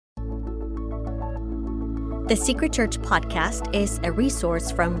The Secret Church podcast is a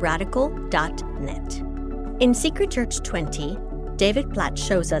resource from radical.net. In Secret Church 20, David Platt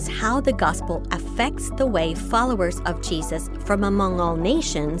shows us how the gospel affects the way followers of Jesus from among all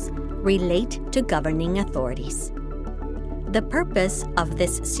nations relate to governing authorities. The purpose of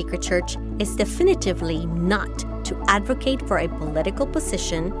this secret church is definitively not to advocate for a political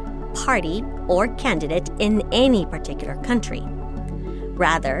position, party, or candidate in any particular country.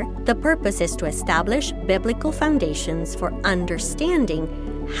 Rather, the purpose is to establish biblical foundations for understanding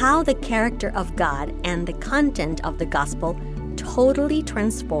how the character of God and the content of the gospel totally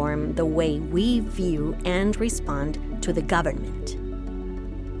transform the way we view and respond to the government.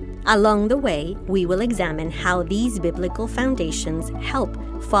 Along the way, we will examine how these biblical foundations help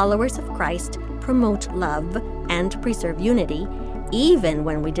followers of Christ promote love and preserve unity, even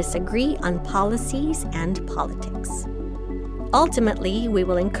when we disagree on policies and politics. Ultimately, we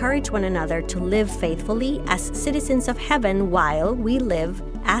will encourage one another to live faithfully as citizens of heaven while we live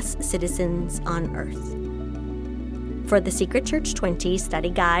as citizens on earth. For the Secret Church 20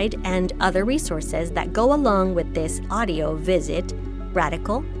 study guide and other resources that go along with this audio, visit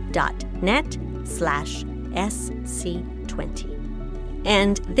radical.net/SC20.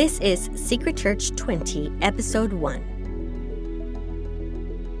 And this is Secret Church 20, Episode 1.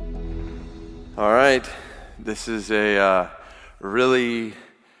 All right, this is a really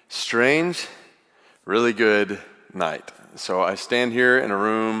strange, really good night. So I stand here in a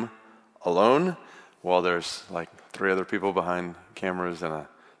room alone while there's like 3 other people behind cameras and a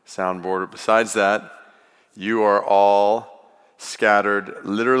soundboard. Besides that, you are all scattered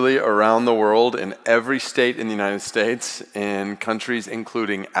literally around the world in every state in the United States, in countries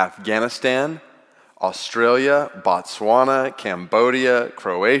including Afghanistan, Australia, Botswana, Cambodia,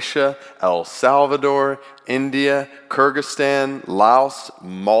 Croatia, El Salvador, India, Kyrgyzstan, Laos,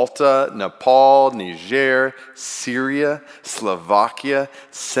 Malta, Nepal, Niger, Syria, Slovakia,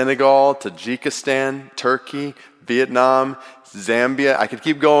 Senegal, Tajikistan, Turkey, Vietnam, Zambia. I could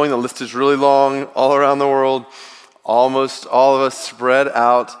keep going. The list is really long all around the world. Almost all of us spread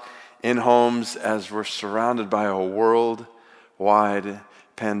out in homes as we're surrounded by a worldwide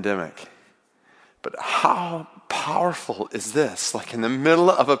pandemic. But how powerful is this? Like in the middle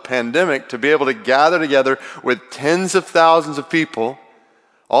of a pandemic, to be able to gather together with tens of thousands of people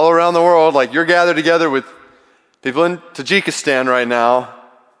all around the world, like you're gathered together with people in Tajikistan right now,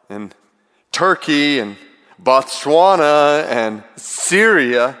 and Turkey, and Botswana, and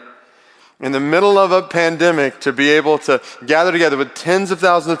Syria, in the middle of a pandemic, to be able to gather together with tens of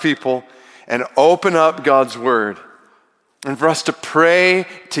thousands of people and open up God's Word, and for us to pray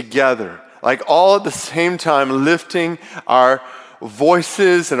together, like all at the same time, lifting our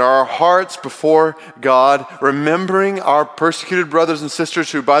voices and our hearts before God, remembering our persecuted brothers and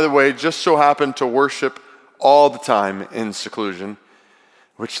sisters who, by the way, just so happen to worship all the time in seclusion,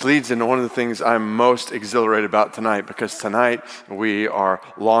 which leads into one of the things I'm most exhilarated about tonight, because tonight we are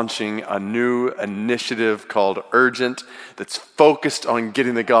launching a new initiative called Urgent that's focused on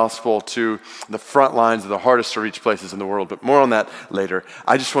getting the gospel to the front lines of the hardest to reach places in the world. But more on that later.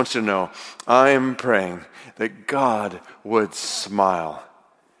 I just want you to know, I am praying that God would smile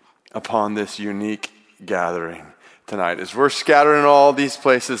upon this unique gathering tonight. As we're scattered in all these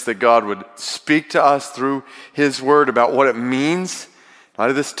places, that God would speak to us through His Word about what it means, out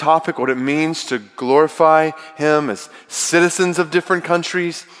of this topic, what it means to glorify Him as citizens of different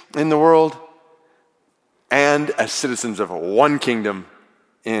countries in the world and as citizens of one kingdom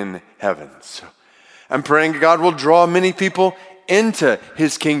in heaven. So I'm praying God will draw many people into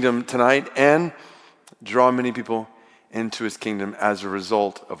His kingdom tonight and draw many people into His kingdom as a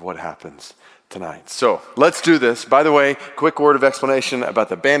result of what happens tonight. So let's do this. By the way, quick word of explanation about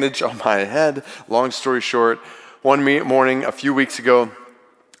the bandage on my head. Long story short, one morning a few weeks ago,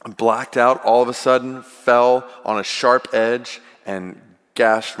 I blacked out all of a sudden, fell on a sharp edge, and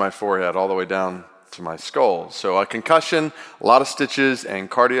gashed my forehead all the way down to my skull. So a concussion, a lot of stitches, and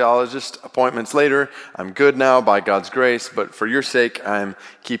cardiologist appointments later. I'm good now by God's grace, but for your sake, I'm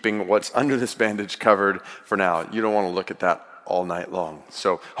keeping what's under this bandage covered for now. You don't want to look at that all night long.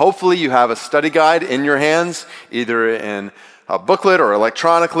 So hopefully you have a study guide in your hands, either in a booklet or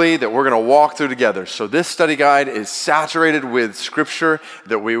electronically, that we're going to walk through together. So this study guide is saturated with scripture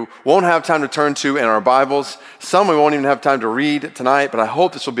that we won't have time to turn to in our Bibles. Some we won't even have time to read tonight, but I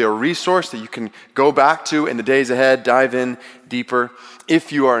hope this will be a resource that you can go back to in the days ahead, dive in deeper.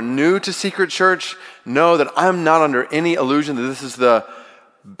 If you are new to Secret Church, know that I'm not under any illusion that this is the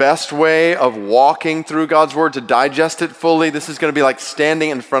best way of walking through God's Word to digest it fully. This is going to be like standing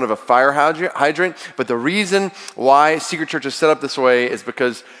in front of a fire hydrant. But the reason why Secret Church is set up this way is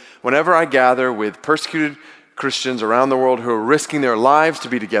because whenever I gather with persecuted Christians around the world who are risking their lives to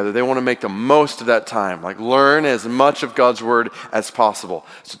be together. They want to make the most of that time, like learn as much of God's word as possible.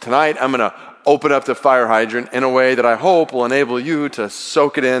 So tonight I'm going to open up the fire hydrant in a way that I hope will enable you to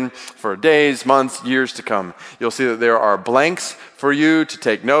soak it in for days, months, years to come. You'll see that there are blanks for you to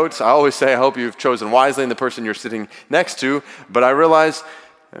take notes. I always say I hope you've chosen wisely in the person you're sitting next to, but I realize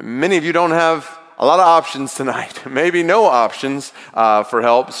many of you don't have a lot of options tonight, maybe no options for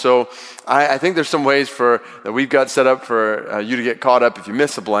help. So I think there's some ways that we've got set up for you to get caught up if you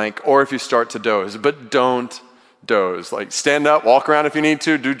miss a blank or if you start to doze. But don't doze. Like stand up, walk around if you need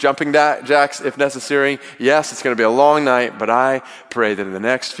to, do jumping jacks if necessary. Yes, it's going to be a long night, but I pray that in the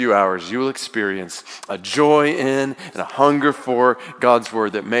next few hours you will experience a joy in and a hunger for God's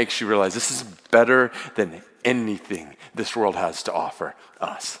word that makes you realize this is better than anything this world has to offer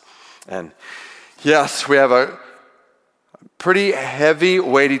us. And yes, we have a pretty heavy,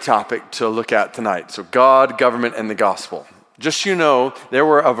 weighty topic to look at tonight. So God, government, and the gospel. Just so you know, there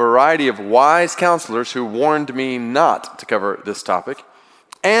were a variety of wise counselors who warned me not to cover this topic,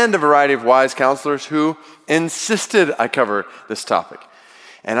 and a variety of wise counselors who insisted I cover this topic.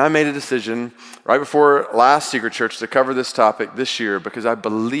 And I made a decision right before last Secret Church to cover this topic this year because I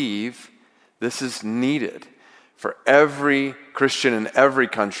believe this is needed for every Christian in every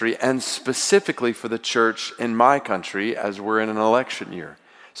country, and specifically for the church in my country as we're in an election year.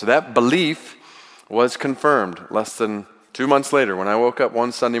 So that belief was confirmed less than 2 months later when I woke up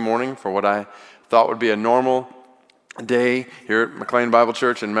one Sunday morning for what I thought would be a normal day here at McLean Bible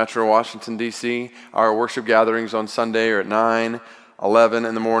Church in Metro Washington, D.C. Our worship gatherings on Sunday are at 9, 11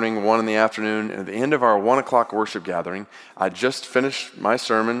 in the morning, 1 in the afternoon, and at the end of our 1 o'clock worship gathering, I just finished my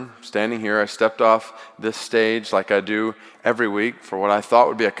sermon, standing here. I stepped off this stage like I do every week for what I thought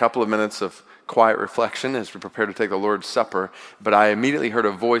would be a couple of minutes of quiet reflection as we prepare to take the Lord's Supper, but I immediately heard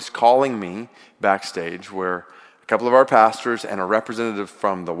a voice calling me backstage where a couple of our pastors and a representative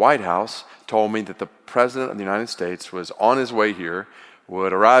from the White House told me that the President of the United States was on his way here,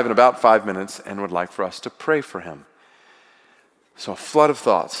 would arrive in about 5 minutes, and would like for us to pray for him. So a flood of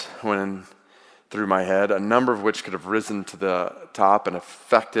thoughts went in through my head, a number of which could have risen to the top and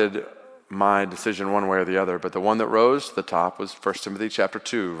affected my decision one way or the other. But the one that rose to the top was 1 Timothy chapter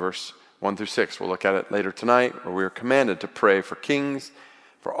 2, verse 1 through 6. We'll look at it later tonight, where we are commanded to pray for kings,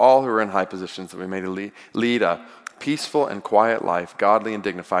 for all who are in high positions, that we may lead a peaceful and quiet life, godly and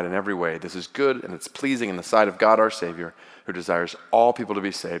dignified in every way. This is good and it's pleasing in the sight of God our Savior, who desires all people to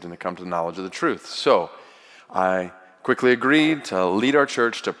be saved and to come to the knowledge of the truth. So I quickly agreed to lead our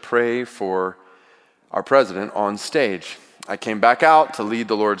church to pray for our president on stage. I came back out to lead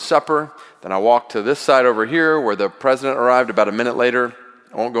the Lord's Supper. Then I walked to this side over here where the president arrived about a minute later.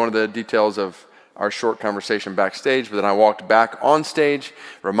 I won't go into the details of our short conversation backstage, but then I walked back on stage,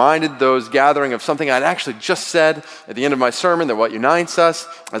 reminded those gathering of something I'd actually just said at the end of my sermon, that what unites us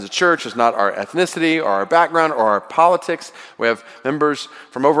as a church is not our ethnicity or our background or our politics. We have members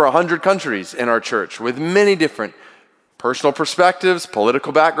from over 100 countries in our church with many different personal perspectives,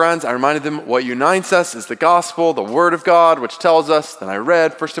 political backgrounds. I reminded them what unites us is the gospel, the word of God, which tells us. Then I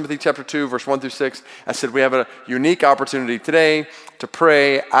read 1 Timothy chapter 2, verse 1 through 6. I said we have a unique opportunity today to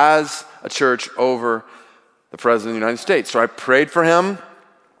pray as a church over the President of the United States. So I prayed for him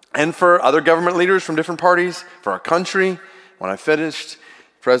and for other government leaders from different parties, for our country. When I finished,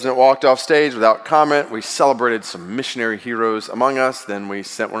 the President walked off stage without comment. We celebrated some missionary heroes among us. Then we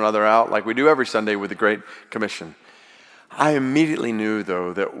sent one another out like we do every Sunday with the Great Commission. I immediately knew,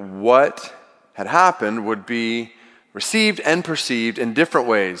 though, that what had happened would be received and perceived in different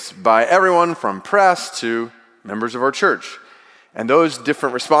ways by everyone from press to members of our church. And those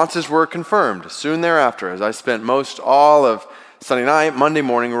different responses were confirmed soon thereafter as I spent most all of Sunday night, Monday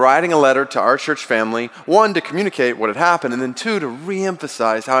morning, writing a letter to our church family, one, to communicate what had happened, and then two, to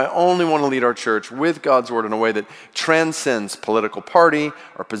reemphasize how I only want to lead our church with God's word in a way that transcends political party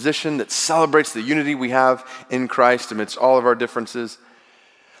or position, that celebrates the unity we have in Christ amidst all of our differences.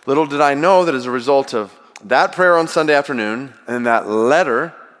 Little did I know that as a result of that prayer on Sunday afternoon and that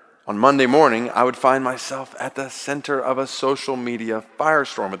letter on Monday morning, I would find myself at the center of a social media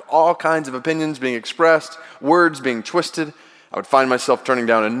firestorm with all kinds of opinions being expressed, words being twisted. I would find myself turning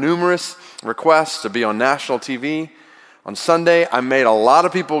down numerous requests to be on national TV. On Sunday, I made a lot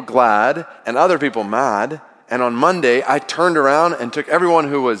of people glad and other people mad. And on Monday, I turned around and took everyone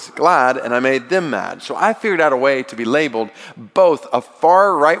who was glad and I made them mad. So I figured out a way to be labeled both a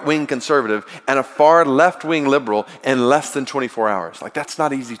far right-wing conservative and a far left-wing liberal in less than 24 hours. Like, that's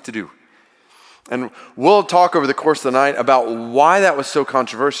not easy to do. And we'll talk over the course of the night about why that was so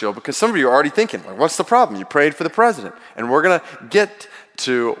controversial, because some of you are already thinking, like, what's the problem? You prayed for the president. And we're going to get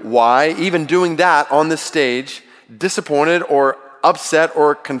to why, even doing that on this stage, disappointed or upset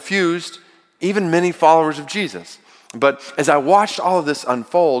or confused even many followers of Jesus. But as I watched all of this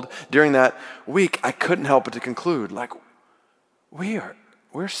unfold during that week, I couldn't help but to conclude, like,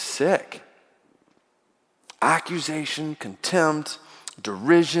 we're sick. Accusation, contempt,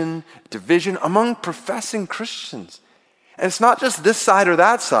 derision, division among professing Christians. And it's not just this side or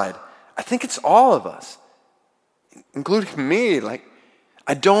that side. I think it's all of us, including me. Like,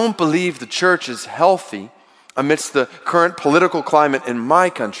 I don't believe the church is healthy amidst the current political climate in my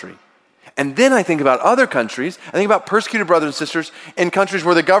country. And then I think about other countries. I think about persecuted brothers and sisters in countries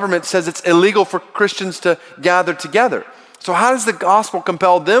where the government says it's illegal for Christians to gather together. So how does the gospel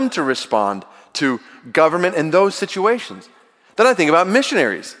compel them to respond to government in those situations? Then I think about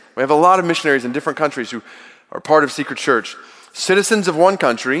missionaries. We have a lot of missionaries in different countries who are part of Secret Church, citizens of one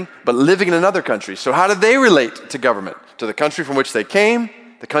country, but living in another country. So how do they relate to government? To the country from which they came,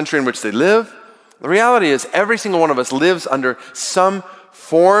 the country in which they live? The reality is every single one of us lives under some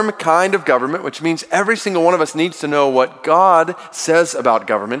form, kind of government, which means every single one of us needs to know what God says about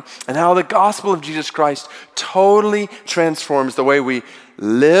government and how the gospel of Jesus Christ totally transforms the way we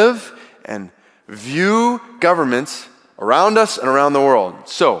live and view governments around us and around the world.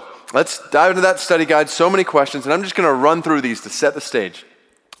 So let's dive into that study guide. So many questions, and I'm just going to run through these to set the stage.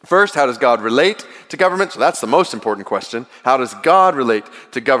 First, how does God relate to government? So that's the most important question. How does God relate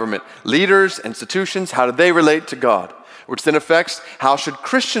to government? Leaders, institutions, how do they relate to God? Which then affects how should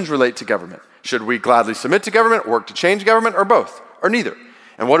Christians relate to government? Should we gladly submit to government, work to change government, or both, or neither?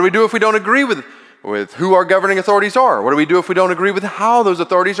 And what do we do if we don't agree with who our governing authorities are? What do we do if we don't agree with how those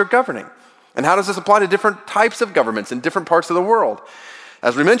authorities are governing? And how does this apply to different types of governments in different parts of the world?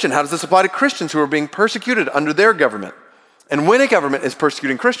 As we mentioned, how does this apply to Christians who are being persecuted under their government? And when a government is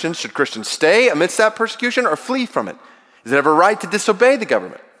persecuting Christians, should Christians stay amidst that persecution or flee from it? Is it ever right to disobey the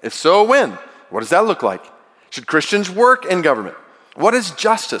government? If so, when? What does that look like? Should Christians work in government? What is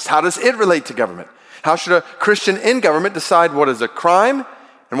justice? How does it relate to government? How should a Christian in government decide what is a crime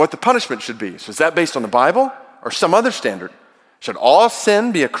and what the punishment should be? So is that based on the Bible or some other standard? Should all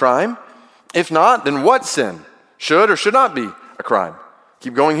sin be a crime? If not, then what sin should or should not be a crime?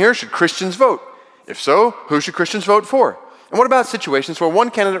 Keep going here. Should Christians vote? If so, who should Christians vote for? And what about situations where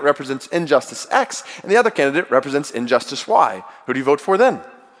one candidate represents injustice X and the other candidate represents injustice Y? Who do you vote for then?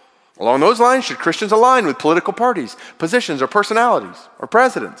 Along those lines, should Christians align with political parties, positions, or personalities, or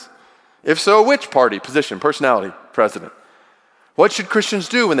presidents? If so, which party, position, personality, president? What should Christians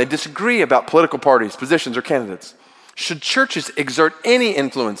do when they disagree about political parties, positions, or candidates? Should churches exert any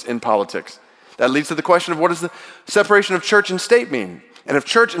influence in politics? That leads to the question of what does the separation of church and state mean? And if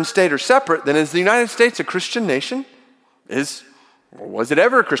church and state are separate, then is the United States a Christian nation? Was it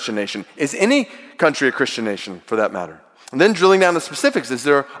ever a Christian nation? Is any country a Christian nation, for that matter? And then drilling down the specifics, is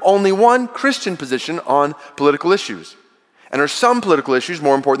there only one Christian position on political issues? And are some political issues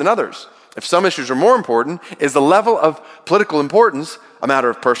more important than others? If some issues are more important, is the level of political importance a matter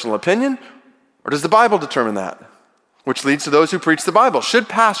of personal opinion, or does the Bible determine that? Which leads to those who preach the Bible. Should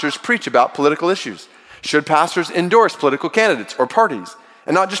pastors preach about political issues? Should pastors endorse political candidates or parties?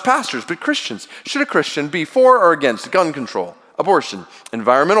 And not just pastors, but Christians. Should a Christian be for or against gun control, abortion,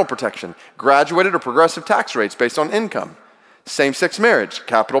 environmental protection, graduated or progressive tax rates based on income, same-sex marriage,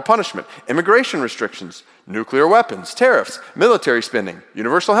 capital punishment, immigration restrictions, nuclear weapons, tariffs, military spending,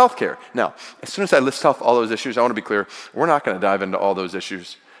 universal health care? Now, as soon as I list off all those issues, I want to be clear, we're not going to dive into all those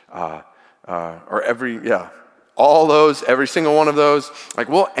issues, every single one of those. Like,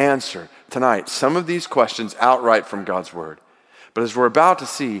 we'll answer tonight some of these questions outright from God's word. But as we're about to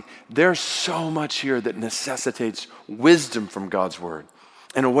see, there's so much here that necessitates wisdom from God's word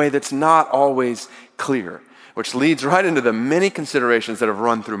in a way that's not always clear, which leads right into the many considerations that have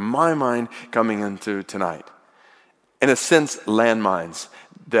run through my mind coming into tonight. In a sense, landmines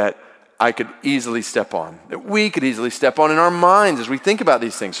that I could easily step on, that we could easily step on in our minds as we think about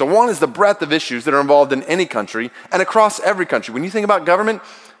these things. So one is the breadth of issues that are involved in any country and across every country. When you think about government,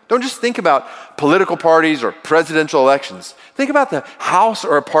 don't just think about political parties or presidential elections. Think about the house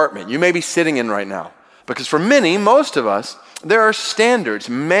or apartment you may be sitting in right now. Because for many, most of us, there are standards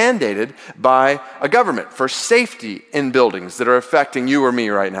mandated by a government for safety in buildings that are affecting you or me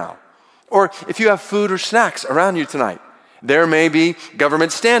right now. Or if you have food or snacks around you tonight, there may be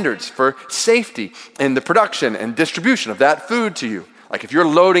government standards for safety in the production and distribution of that food to you. Like if you're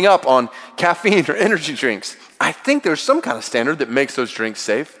loading up on caffeine or energy drinks, I think there's some kind of standard that makes those drinks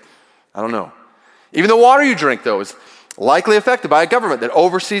safe. I don't know. Even the water you drink, though, is likely affected by a government that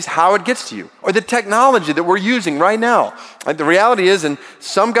oversees how it gets to you, or the technology that we're using right now. Like the reality is, in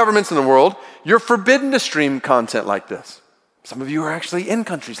some governments in the world, you're forbidden to stream content like this. Some of you are actually in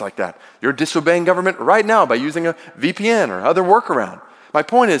countries like that. You're disobeying government right now by using a VPN or other workaround. My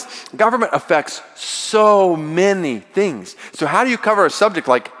point is, government affects so many things. So how do you cover a subject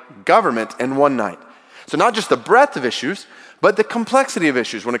like government in one night? So not just the breadth of issues, but the complexity of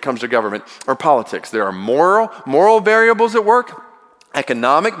issues when it comes to government or politics. There are moral variables at work,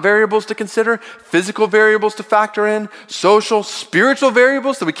 economic variables to consider, physical variables to factor in, social, spiritual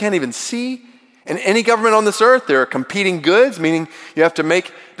variables that we can't even see. In any government on this earth, there are competing goods, meaning you have to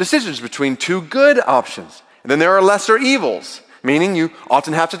make decisions between two good options. And then there are lesser evils, meaning you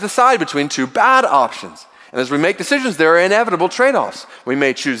often have to decide between two bad options. And as we make decisions, there are inevitable trade-offs. We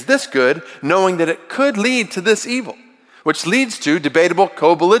may choose this good, knowing that it could lead to this evil, which leads to debatable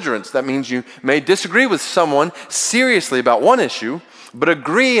co-belligerence. That means you may disagree with someone seriously about one issue, but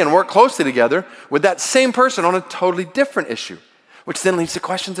agree and work closely together with that same person on a totally different issue, which then leads to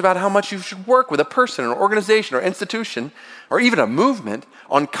questions about how much you should work with a person, an organization, or institution, or even a movement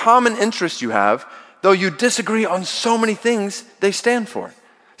on common interests you have, though you disagree on so many things they stand for.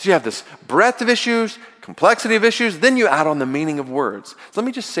 So you have this breadth of issues, complexity of issues, then you add on the meaning of words. So let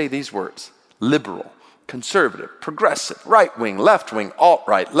me just say these words: liberal, conservative, progressive, right-wing, left-wing,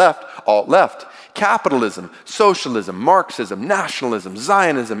 alt-right, left, alt-left, capitalism, socialism, Marxism, nationalism,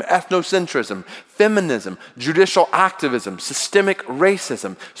 Zionism, ethnocentrism, feminism, judicial activism, systemic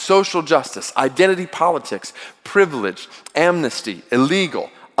racism, social justice, identity politics, privilege, amnesty, illegal,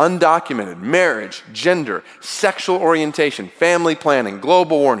 undocumented, marriage, gender, sexual orientation, family planning,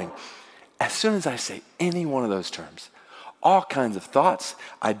 global warming. As soon as I say any one of those terms, all kinds of thoughts,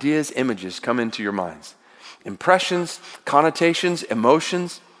 ideas, images come into your minds. Impressions, connotations,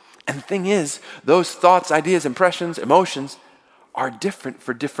 emotions. And the thing is, those thoughts, ideas, impressions, emotions are different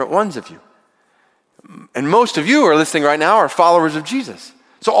for different ones of you. And most of you are listening right now are followers of Jesus.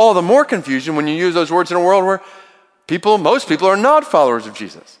 So all the more confusion when you use those words in a world where most people are not followers of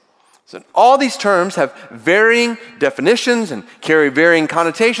Jesus. So all these terms have varying definitions and carry varying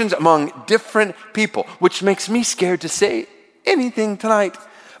connotations among different people, which makes me scared to say anything tonight.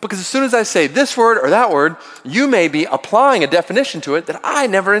 Because as soon as I say this word or that word, you may be applying a definition to it that I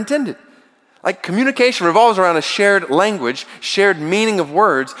never intended. Like communication revolves around a shared language, shared meaning of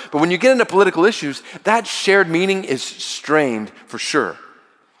words, but when you get into political issues, that shared meaning is strained for sure.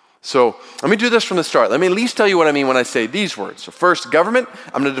 So let me do this from the start. Let me at least tell you what I mean when I say these words. So first, government,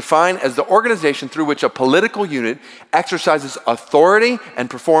 I'm going to define as the organization through which a political unit exercises authority and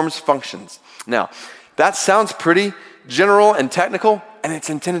performs functions. Now, that sounds pretty general and technical, and it's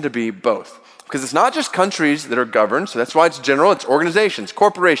intended to be both. Because it's not just countries that are governed, so that's why it's general. It's organizations,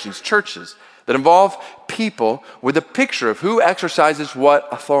 corporations, churches that involve people with a picture of who exercises what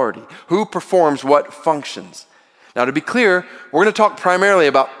authority, who performs what functions. Now, to be clear, we're going to talk primarily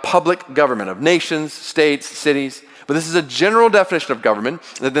about public government of nations, states, cities, but this is a general definition of government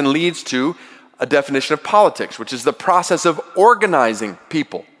that then leads to a definition of politics, which is the process of organizing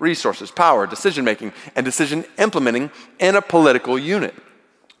people, resources, power, decision-making, and decision implementing in a political unit.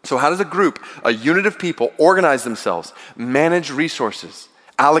 So how does a group, a unit of people, organize themselves, manage resources,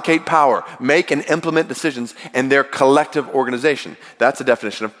 allocate power, make and implement decisions in their collective organization? That's a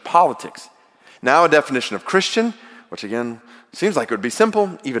definition of politics. Now a definition of Christian, which again, seems like it would be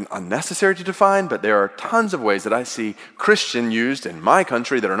simple, even unnecessary to define, but there are tons of ways that I see Christian used in my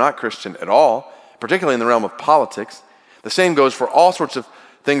country that are not Christian at all, particularly in the realm of politics. The same goes for all sorts of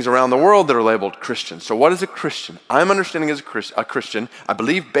things around the world that are labeled Christian. So what is a Christian? I'm understanding as a Christian, I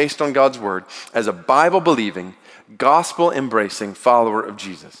believe based on God's word, as a Bible-believing, gospel-embracing follower of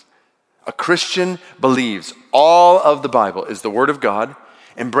Jesus. A Christian believes all of the Bible is the word of God,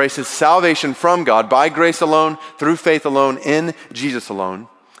 embraces salvation from God by grace alone, through faith alone, in Jesus alone,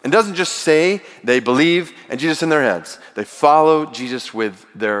 and doesn't just say they believe in Jesus in their heads. They follow Jesus with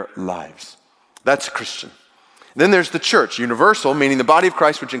their lives. That's Christian. Then there's the church, universal, meaning the body of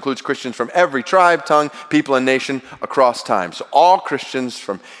Christ, which includes Christians from every tribe, tongue, people, and nation across time. So all Christians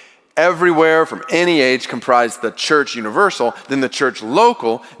from everywhere, from any age, comprise the church universal. Then the church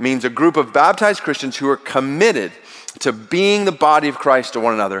local means a group of baptized Christians who are committed to being the body of Christ to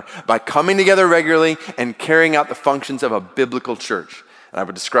one another by coming together regularly and carrying out the functions of a biblical church. And I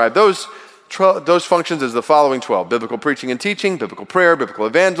would describe those functions as the following 12: biblical preaching and teaching, biblical prayer, biblical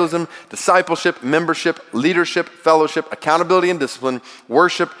evangelism, discipleship, membership, leadership, fellowship, accountability and discipline,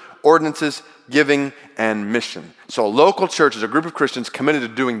 worship, ordinances, giving, and mission. So a local church is a group of Christians committed to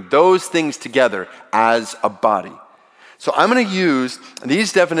doing those things together as a body. So I'm going to use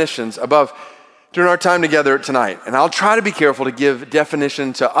these definitions above during our time together tonight, and I'll try to be careful to give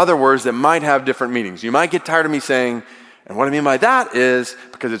definition to other words that might have different meanings. You might get tired of me saying And what I mean by that is,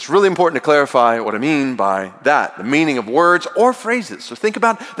 because it's really important to clarify what I mean by that, the meaning of words or phrases. So think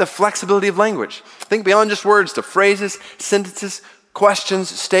about the flexibility of language. Think beyond just words to phrases, sentences, questions,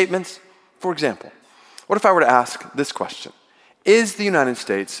 statements. For example, what if I were to ask this question? Is the United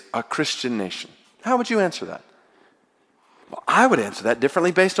States a Christian nation? How would you answer that? Well, I would answer that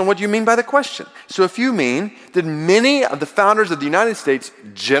differently based on what you mean by the question. So if you mean, did many of the founders of the United States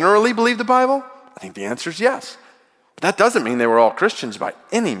generally believe the Bible? I think the answer is yes. But that doesn't mean they were all Christians by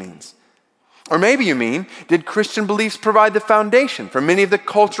any means. Or maybe you mean, did Christian beliefs provide the foundation for many of the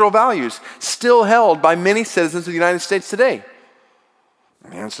cultural values still held by many citizens of the United States today?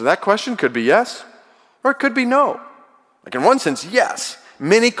 And the answer to that question could be yes, or it could be no. Like in one sense, yes.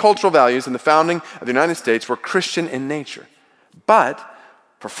 Many cultural values in the founding of the United States were Christian in nature. But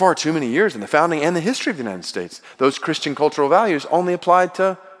for far too many years in the founding and the history of the United States, those Christian cultural values only applied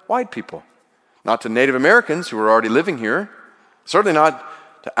to white people, not to Native Americans who were already living here, certainly not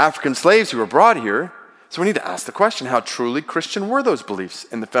to African slaves who were brought here. So we need to ask the question, how truly Christian were those beliefs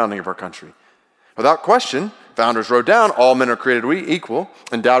in the founding of our country? Without question, founders wrote down, all men are created equal,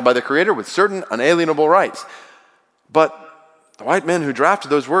 endowed by the Creator with certain unalienable rights. But the white men who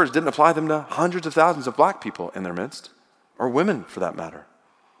drafted those words didn't apply them to hundreds of thousands of black people in their midst, or women for that matter,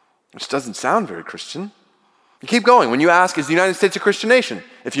 which doesn't sound very Christian. You keep going. When you ask, is the United States a Christian nation?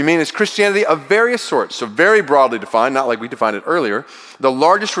 If you mean is Christianity of various sorts, so very broadly defined, not like we defined it earlier, the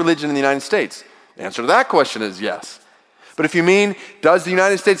largest religion in the United States, the answer to that question is yes. But if you mean, does the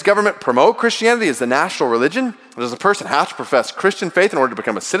United States government promote Christianity as the national religion? Or does a person have to profess Christian faith in order to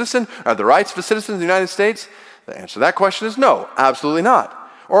become a citizen or have the rights of a citizen of the United States? The answer to that question is no, absolutely not.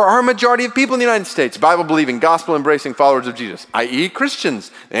 Or are a majority of people in the United States Bible-believing, gospel-embracing followers of Jesus, i.e.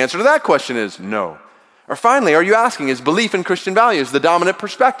 Christians? The answer to that question is no. Or finally, are you asking, is belief in Christian values the dominant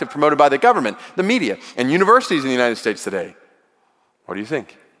perspective promoted by the government, the media, and universities in the United States today? What do you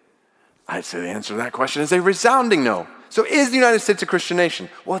think? I'd say the answer to that question is a resounding no. So is the United States a Christian nation?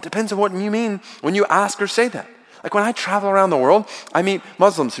 Well, it depends on what you mean when you ask or say that. Like when I travel around the world, I meet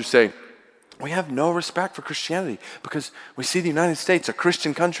Muslims who say, we have no respect for Christianity because we see the United States a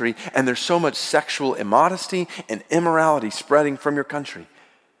Christian country and there's so much sexual immodesty and immorality spreading from your country.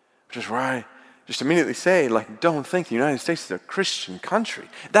 Which is where I just immediately say, don't think the United States is a Christian country.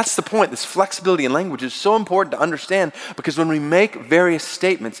 That's the point. This flexibility in language is so important to understand because when we make various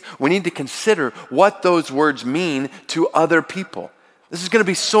statements, we need to consider what those words mean to other people. This is going to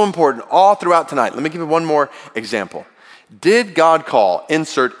be so important all throughout tonight. Let me give you one more example. Did God call,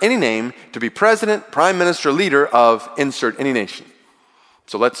 insert any name, to be president, prime minister, leader of, insert any nation?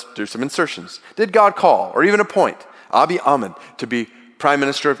 So let's do some insertions. Did God call, or even appoint, Abiy Ahmed to be prime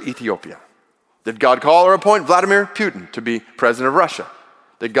minister of Ethiopia? Did God call or appoint Vladimir Putin to be president of Russia?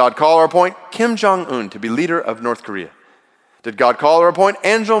 Did God call or appoint Kim Jong-un to be leader of North Korea? Did God call or appoint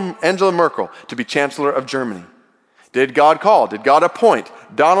Angela Merkel to be chancellor of Germany? Did God appoint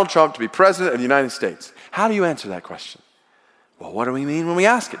Donald Trump to be president of the United States? How do you answer that question? Well, what do we mean when we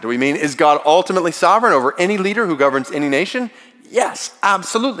ask it? Do we mean, is God ultimately sovereign over any leader who governs any nation? Yes,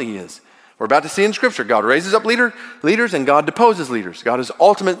 absolutely he is. We're about to see in Scripture, God raises up leaders and God deposes leaders. God is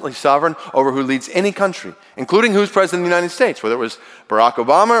ultimately sovereign over who leads any country, including who's president of the United States, whether it was Barack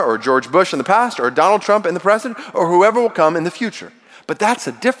Obama or George Bush in the past or Donald Trump in the present or whoever will come in the future. But that's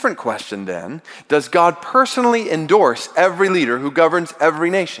a different question then. Does God personally endorse every leader who governs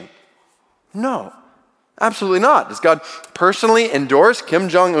every nation? No. Absolutely not. Does God personally endorse Kim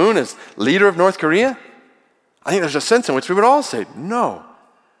Jong-un as leader of North Korea? I think there's a sense in which we would all say no.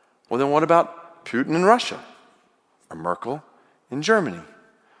 Well, then what about Putin in Russia? Or Merkel in Germany?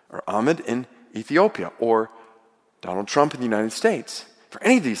 Or Ahmed in Ethiopia? Or Donald Trump in the United States? For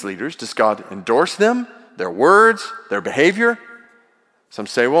any of these leaders, does God endorse them, their words, their behavior? Some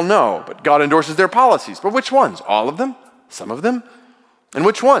say, well, no, but God endorses their policies. But which ones? All of them? Some of them? And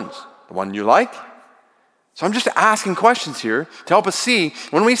which ones? The one you like? So I'm just asking questions here to help us see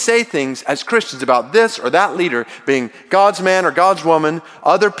when we say things as Christians about this or that leader being God's man or God's woman,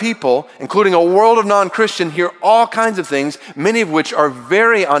 other people, including a world of non-Christian, hear all kinds of things, many of which are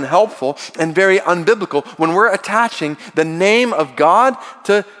very unhelpful and very unbiblical. When we're attaching the name of God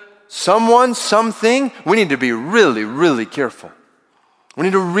to someone, something, we need to be really, really careful. We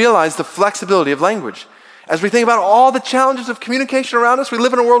need to realize the flexibility of language. As we think about all the challenges of communication around us, we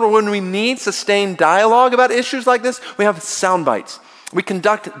live in a world where when we need sustained dialogue about issues like this, we have sound bites. We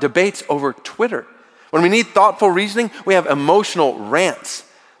conduct debates over Twitter. When we need thoughtful reasoning, we have emotional rants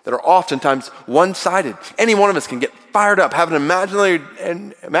that are oftentimes one-sided. Any one of us can get fired up, have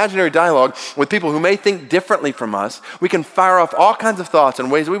an imaginary dialogue with people who may think differently from us. We can fire off all kinds of thoughts in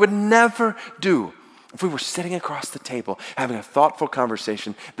ways we would never do If we were sitting across the table, having a thoughtful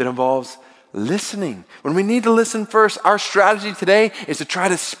conversation that involves listening. When we need to listen first, our strategy today is to try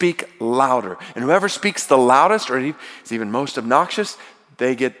to speak louder. And whoever speaks the loudest or is even most obnoxious,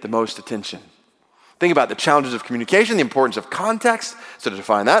 they get the most attention. Think about the challenges of communication, the importance of context. So to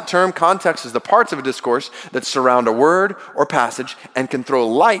define that term, context is the parts of a discourse that surround a word or passage and can throw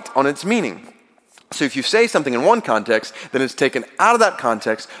light on its meaning. So if you say something in one context, then it's taken out of that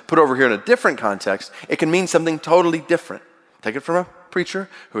context, put over here in a different context, it can mean something totally different. Take it from a preacher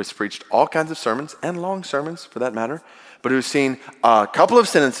who has preached all kinds of sermons, and long sermons for that matter, but who's seen a couple of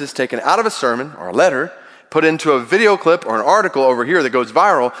sentences taken out of a sermon or a letter, put into a video clip or an article over here that goes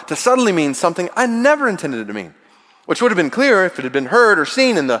viral to suddenly mean something I never intended it to mean, which would have been clear if it had been heard or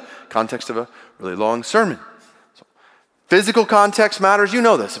seen in the context of a really long sermon. So, physical context matters. You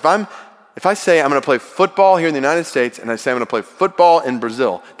know this. If I say I'm going to play football here in the United States and I say I'm going to play football in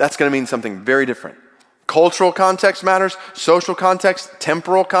Brazil, that's going to mean something very different. Cultural context matters, social context,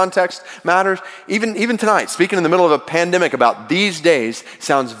 temporal context matters. Even tonight, speaking in the middle of a pandemic about these days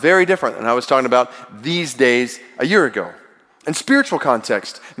sounds very different than I was talking about these days a year ago. And spiritual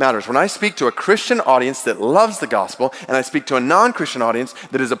context matters. When I speak to a Christian audience that loves the gospel and I speak to a non-Christian audience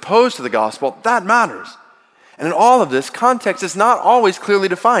that is opposed to the gospel, that matters. And in all of this, context is not always clearly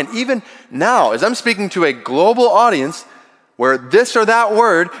defined. Even now, as I'm speaking to a global audience where this or that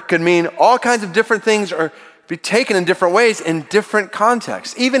word could mean all kinds of different things or be taken in different ways in different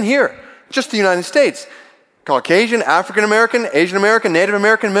contexts. Even here, just the United States, Caucasian, African American, Asian American, Native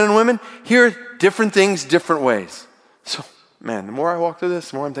American men and women hear different things different ways. So, man, the more I walk through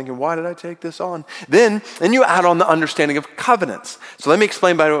this, the more I'm thinking, why did I take this on? Then you add on the understanding of covenants. So let me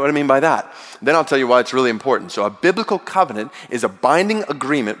explain what I mean by that. Then I'll tell you why it's really important. So a biblical covenant is a binding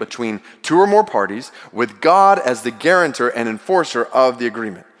agreement between two or more parties with God as the guarantor and enforcer of the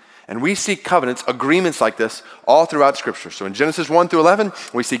agreement. And we see covenants, agreements like this, all throughout Scripture. So in Genesis 1 through 11,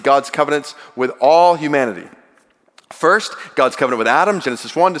 we see God's covenants with all humanity. First, God's covenant with Adam.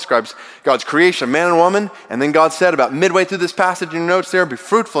 Genesis 1 describes God's creation of man and woman. And then God said about midway through this passage in your notes there, be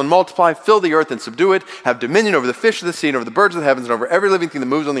fruitful and multiply, fill the earth and subdue it, have dominion over the fish of the sea and over the birds of the heavens and over every living thing that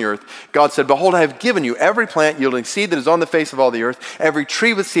moves on the earth. God said, behold, I have given you every plant yielding seed that is on the face of all the earth, every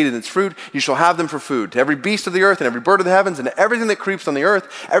tree with seed in its fruit, you shall have them for food. To every beast of the earth and every bird of the heavens and to everything that creeps on the earth,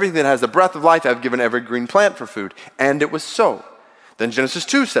 everything that has the breath of life, I have given every green plant for food. And it was so. Then Genesis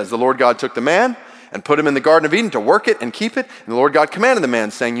 2 says, the Lord God took the man and put him in the Garden of Eden to work it and keep it. And the Lord God commanded the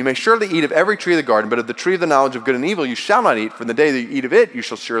man, saying, you may surely eat of every tree of the garden, but of the tree of the knowledge of good and evil you shall not eat, for in the day that you eat of it you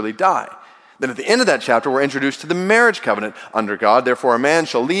shall surely die. Then at the end of that chapter, we're introduced to the marriage covenant under God. Therefore a man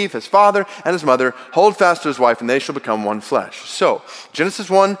shall leave his father and his mother, hold fast to his wife, and they shall become one flesh. So Genesis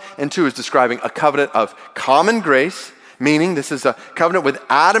 1 and 2 is describing a covenant of common grace, meaning this is a covenant with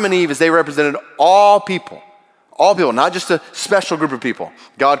Adam and Eve as they represented all people, not just a special group of people.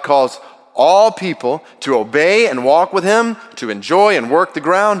 God calls all people to obey and walk with him, to enjoy and work the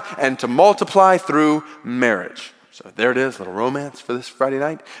ground, and to multiply through marriage. So there it is, little romance for this Friday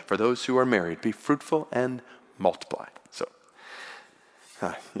night. For those who are married, be fruitful and multiply. So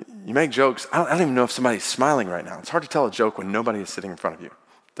you make jokes. I don't even know if somebody's smiling right now. It's hard to tell a joke when nobody is sitting in front of you.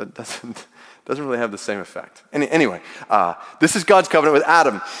 That doesn't really have the same effect. Anyway, this is God's covenant with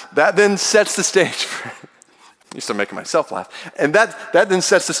Adam. That then sets the stage for... I'm still making myself laugh. And that then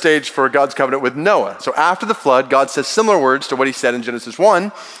sets the stage for God's covenant with Noah. So after the flood, God says similar words to what he said in Genesis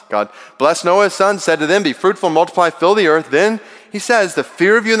 1. God blessed Noah, his son, said to them, be fruitful, multiply, fill the earth. Then he says, the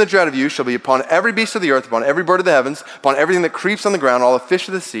fear of you and the dread of you shall be upon every beast of the earth, upon every bird of the heavens, upon everything that creeps on the ground, all the fish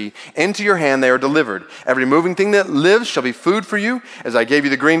of the sea. Into your hand they are delivered. Every moving thing that lives shall be food for you. As I gave you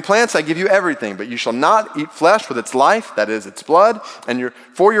the green plants, I give you everything. But you shall not eat flesh with its life, that is, its blood. And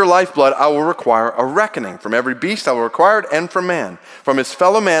for your lifeblood I will require a reckoning. From every beast I will require it, and from man. From his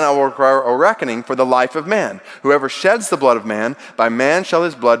fellow man I will require a reckoning for the life of man. Whoever sheds the blood of man, by man shall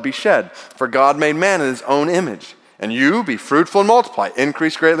his blood be shed. For God made man in his own image. And you, be fruitful and multiply.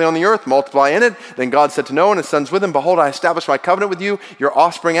 Increase greatly on the earth, multiply in it. Then God said to Noah and his sons with him, behold, I establish my covenant with you, your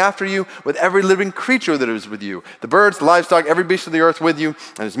offspring after you, with every living creature that is with you. The birds, the livestock, every beast of the earth with you,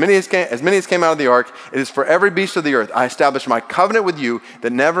 and as many as came out of the ark, it is for every beast of the earth. I establish my covenant with you,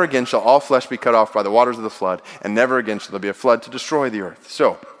 that never again shall all flesh be cut off by the waters of the flood, and never again shall there be a flood to destroy the earth.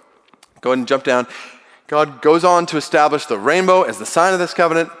 So, go ahead and jump down. God goes on to establish the rainbow as the sign of this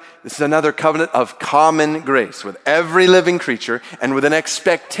covenant. This is another covenant of common grace with every living creature and with an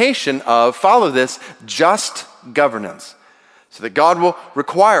expectation of, follow this, just governance. So that God will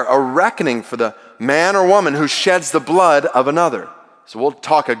require a reckoning for the man or woman who sheds the blood of another. So we'll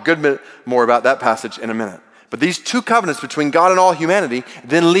talk a good bit more about that passage in a minute. But these two covenants between God and all humanity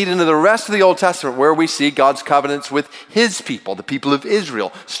then lead into the rest of the Old Testament, where we see God's covenants with his people, the people of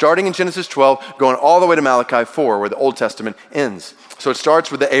Israel, starting in Genesis 12, going all the way to Malachi 4, where the Old Testament ends. So it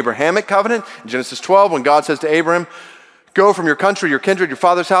starts with the Abrahamic covenant in Genesis 12, when God says to Abraham, "Go from your country, your kindred, your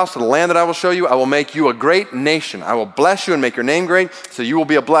father's house to the land that I will show you. I will make you a great nation. I will bless you and make your name great, so you will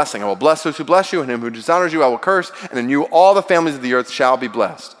be a blessing. I will bless those who bless you, and him who dishonors you I will curse, and in you all the families of the earth shall be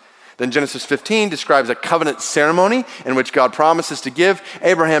blessed." Then Genesis 15 describes a covenant ceremony in which God promises to give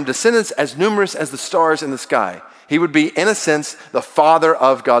Abraham descendants as numerous as the stars in the sky. He would be, in a sense, the father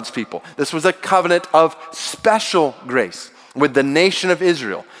of God's people. This was a covenant of special grace with the nation of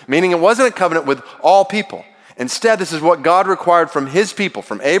Israel, meaning it wasn't a covenant with all people. Instead, this is what God required from his people,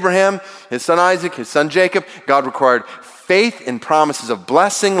 from Abraham, his son Isaac, his son Jacob. God required faith in promises of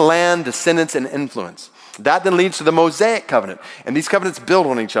blessing, land, descendants, and influence. That then leads to the Mosaic covenant. And these covenants build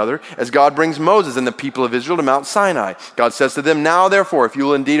on each other as God brings Moses and the people of Israel to Mount Sinai. God says to them, "Now therefore, if you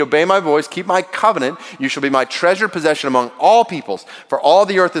will indeed obey my voice, keep my covenant, you shall be my treasured possession among all peoples. For all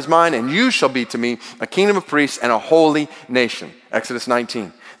the earth is mine, and you shall be to me a kingdom of priests and a holy nation." Exodus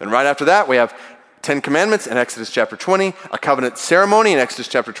 19. Then right after that, we have 10 Commandments in Exodus chapter 20, a covenant ceremony in Exodus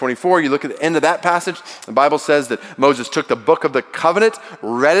chapter 24. You look at the end of that passage, the Bible says that Moses took the book of the covenant,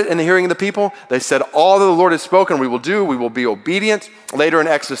 read it in the hearing of the people. They said, "All that the Lord has spoken we will do, we will be obedient." Later in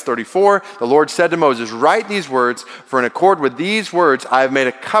Exodus 34, the Lord said to Moses, "Write these words, for in accord with these words I have made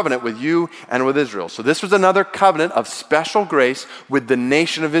a covenant with you and with Israel." So this was another covenant of special grace with the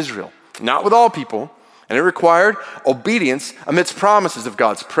nation of Israel, not with all people. And it required obedience amidst promises of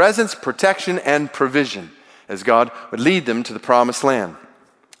God's presence, protection, and provision as God would lead them to the promised land.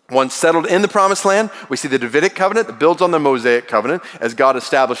 Once settled in the promised land, we see the Davidic covenant that builds on the Mosaic covenant as God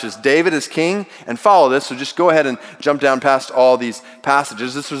establishes David as king. And follow this, so just go ahead and jump down past all these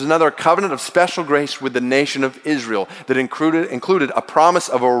passages. This was another covenant of special grace with the nation of Israel that included a promise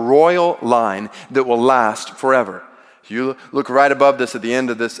of a royal line that will last forever. You look right above this at the end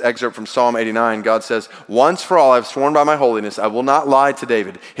of this excerpt from Psalm 89. God says, "Once for all I have sworn by my holiness, I will not lie to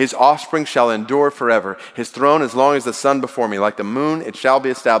David. His offspring shall endure forever. His throne as long as the sun before me. Like the moon, it shall be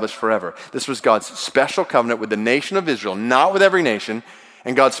established forever." This was God's special covenant with the nation of Israel, not with every nation,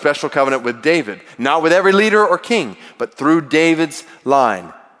 and God's special covenant with David, not with every leader or king, but through David's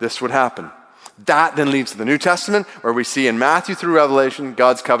line, this would happen. That then leads to the New Testament, where we see in Matthew through Revelation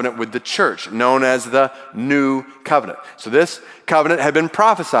God's covenant with the church, known as the New Covenant. So this covenant had been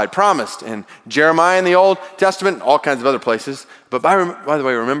prophesied, promised in Jeremiah in the Old Testament, and all kinds of other places. But by the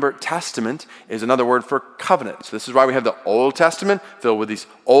way, remember, testament is another word for covenant. So this is why we have the Old Testament filled with these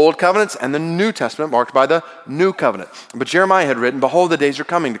old covenants and the New Testament marked by the New Covenant. But Jeremiah had written, "Behold, the days are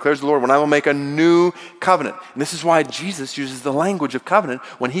coming, declares the Lord, when I will make a new covenant." And this is why Jesus uses the language of covenant.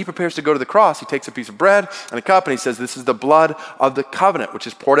 When he prepares to go to the cross, he takes a piece of bread and a cup and he says, "This is the blood of the covenant, which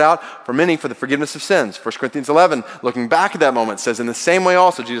is poured out for many for the forgiveness of sins." 1 Corinthians 11, looking back at that moment, says, "In the same way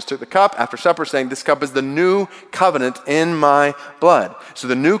also Jesus took the cup after supper, saying, 'This cup is the new covenant in my blood.'" So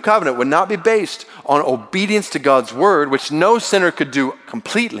the new covenant would not be based on obedience to God's word, which no sinner could do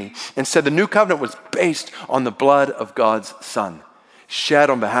completely. Instead, the new covenant was based on the blood of God's Son, shed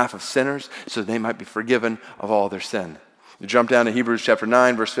on behalf of sinners so they might be forgiven of all their sin. You jump down to Hebrews chapter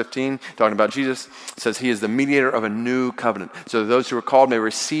 9, verse 15, talking about Jesus. It says he is the mediator of a new covenant, so that those who are called may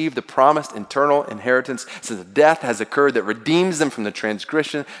receive the promised eternal inheritance, since death has occurred that redeems them from the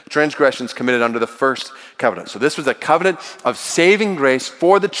transgressions committed under the first covenant. So this was a covenant of saving grace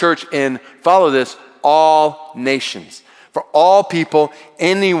for the church in, follow this, all nations. For all people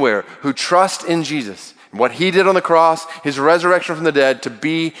anywhere who trust in Jesus, what he did on the cross, his resurrection from the dead, to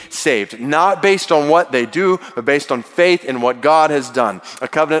be saved. Not based on what they do, but based on faith in what God has done. A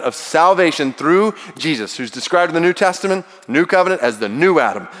covenant of salvation through Jesus, who's described in the New Testament, New Covenant, as the new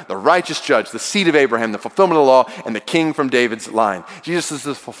Adam, the righteous judge, the seed of Abraham, the fulfillment of the law, and the king from David's line. Jesus is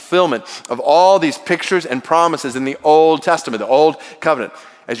the fulfillment of all these pictures and promises in the Old Testament, the Old Covenant,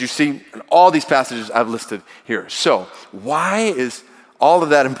 as you see in all these passages I've listed here. So, why is all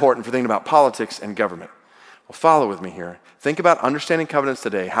of that important for thinking about politics and government? Well, follow with me here. Think about understanding covenants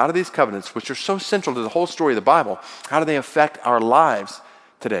today. How do these covenants, which are so central to the whole story of the Bible, how do they affect our lives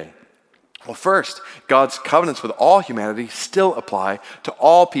today? Well, first, God's covenants with all humanity still apply to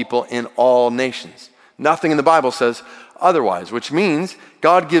all people in all nations. Nothing in the Bible says otherwise, which means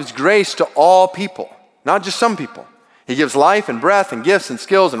God gives grace to all people, not just some people. He gives life and breath and gifts and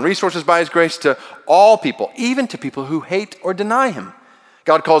skills and resources by his grace to all people, even to people who hate or deny him.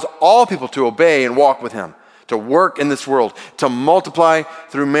 God calls all people to obey and walk with him, to work in this world, to multiply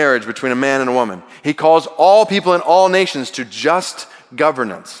through marriage between a man and a woman. He calls all people in all nations to just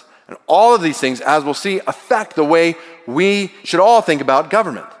governance, And all of these things, as we'll see, affect the way we should all think about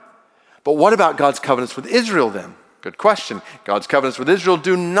government. But what about God's covenants with Israel then? Good question. God's covenants with Israel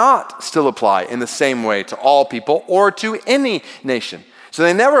do not still apply in the same way to all people or to any nation. So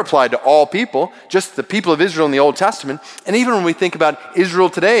they never applied to all people, just the people of Israel in the Old Testament. And even when we think about Israel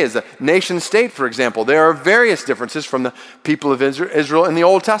today as a nation state, for example, there are various differences from the people of Israel in the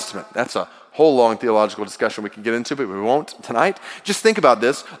Old Testament. That's a whole long theological discussion we can get into, but we won't tonight. Just think about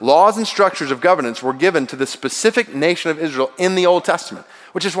this. Laws and structures of governance were given to the specific nation of Israel in the Old Testament,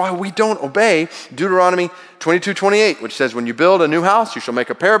 which is why we don't obey Deuteronomy 22:28, which says, when you build a new house, you shall make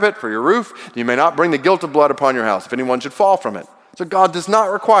a parapet for your roof. You may not bring the guilt of blood upon your house if anyone should fall from it. So God does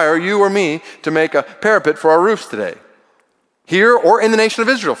not require you or me to make a parapet for our roofs today, here or in the nation of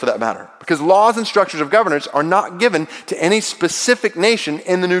Israel for that matter, because laws and structures of governance are not given to any specific nation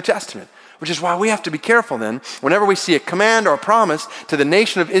in the New Testament, which is why we have to be careful then, whenever we see a command or a promise to the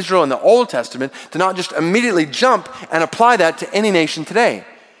nation of Israel in the Old Testament, to not just immediately jump and apply that to any nation today.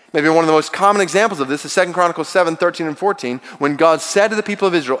 Maybe one of the most common examples of this is 2 Chronicles 7:13 and 14, when God said to the people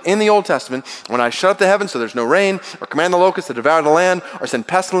of Israel in the Old Testament, when I shut up the heavens so there's no rain, or command the locusts to devour the land, or send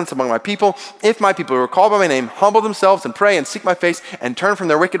pestilence among my people, if my people who are called by my name humble themselves and pray and seek my face and turn from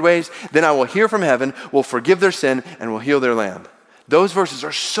their wicked ways, then I will hear from heaven, will forgive their sin, and will heal their land. Those verses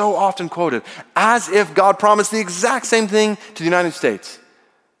are so often quoted as if God promised the exact same thing to the United States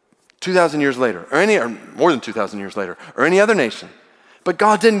 2,000 years later, or more than 2,000 years later, or any other nation. But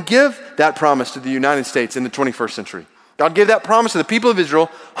God didn't give that promise to the United States in the 21st century. God gave that promise to the people of Israel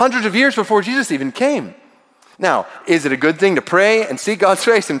hundreds of years before Jesus even came. Now, is it a good thing to pray and seek God's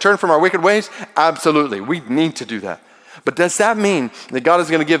face and turn from our wicked ways? Absolutely. We need to do that. But does that mean that God is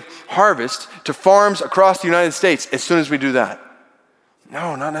going to give harvest to farms across the United States as soon as we do that?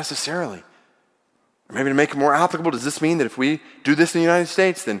 No, not necessarily. Or maybe to make it more applicable, does this mean that if we do this in the United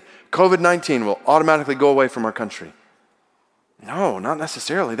States, then COVID-19 will automatically go away from our country? No, not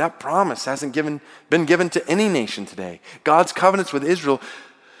necessarily. That promise hasn't been given to any nation today. God's covenants with Israel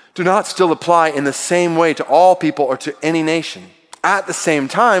do not still apply in the same way to all people or to any nation. At the same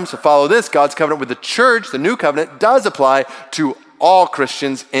time, so follow this, God's covenant with the church, the new covenant, does apply to all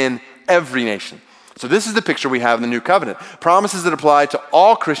Christians in every nation. So this is the picture we have in the new covenant. Promises that apply to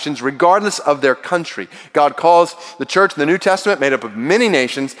all Christians regardless of their country. God calls the church in the New Testament, made up of many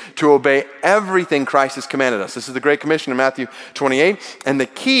nations, to obey everything Christ has commanded us. This is the Great Commission in Matthew 28. And the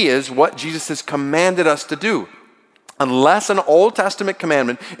key is what Jesus has commanded us to do. Unless an Old Testament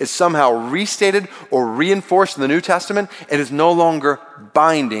commandment is somehow restated or reinforced in the New Testament, it is no longer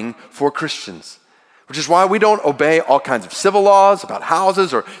binding for Christians. Which is why we don't obey all kinds of civil laws about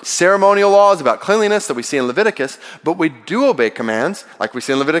houses or ceremonial laws about cleanliness that we see in Leviticus, but we do obey commands, like we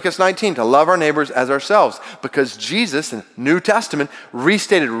see in Leviticus 19, to love our neighbors as ourselves, because Jesus in the New Testament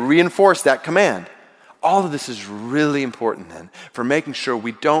reinforced that command. All of this is really important then for making sure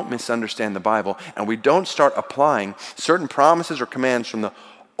we don't misunderstand the Bible and we don't start applying certain promises or commands from the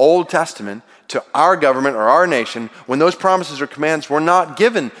Old Testament to our government or our nation when those promises or commands were not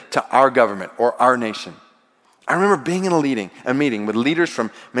given to our government or our nation. I remember being in a meeting with leaders from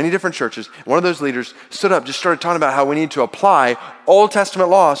many different churches. One of those leaders stood up, just started talking about how we need to apply Old Testament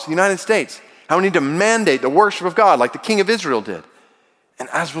laws to the United States, how we need to mandate the worship of God like the king of Israel did. And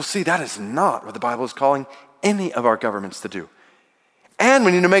as we'll see, that is not what the Bible is calling any of our governments to do. And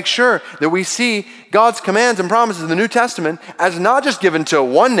we need to make sure that we see God's commands and promises in the New Testament as not just given to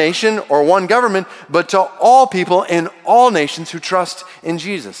one nation or one government, but to all people in all nations who trust in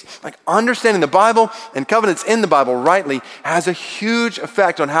Jesus. Like understanding the Bible and covenants in the Bible rightly has a huge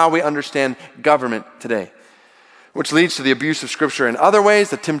effect on how we understand government today, which leads to the abuse of Scripture in other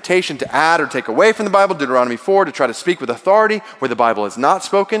ways, the temptation to add or take away from the Bible, Deuteronomy 4, to try to speak with authority where the Bible is not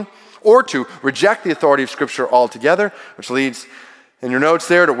spoken, or to reject the authority of Scripture altogether, which leads in your notes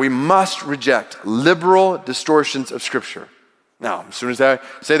there that we must reject liberal distortions of Scripture. Now, as soon as I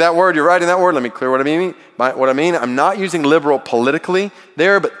say that word, you're writing that word, let me clear what I mean. I'm not using liberal politically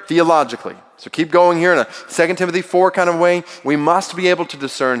there, but theologically. So keep going here in a 2 Timothy 4 kind of way. We must be able to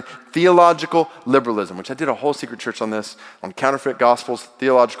discern theological liberalism, which I did a whole secret church on this, on counterfeit gospels.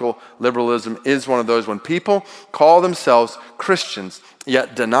 Theological liberalism is one of those when people call themselves Christians,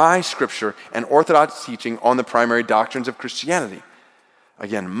 yet deny Scripture and orthodox teaching on the primary doctrines of Christianity.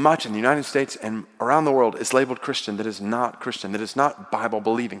 Again, much in the United States and around the world is labeled Christian that is not Christian, that is not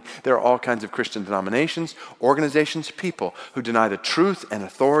Bible-believing. There are all kinds of Christian denominations, organizations, people who deny the truth and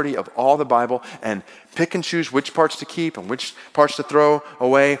authority of all the Bible and pick and choose which parts to keep and which parts to throw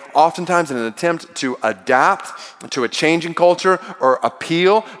away, oftentimes in an attempt to adapt to a changing culture or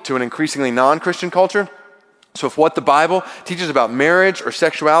appeal to an increasingly non-Christian culture. So if what the Bible teaches about marriage or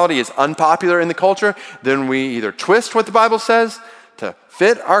sexuality is unpopular in the culture, then we either twist what the Bible says to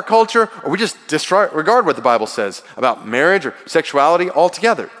fit our culture, or we just disregard what the Bible says about marriage or sexuality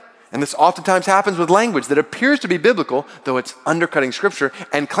altogether. And this oftentimes happens with language that appears to be biblical, though it's undercutting Scripture,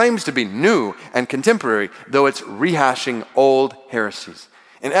 and claims to be new and contemporary, though it's rehashing old heresies.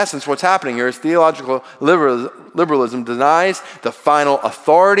 In essence, what's happening here is theological liberalism denies the final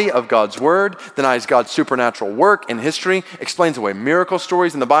authority of God's word, denies God's supernatural work in history, explains away miracle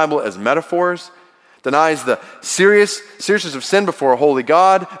stories in the Bible as metaphors, denies the seriousness of sin before a holy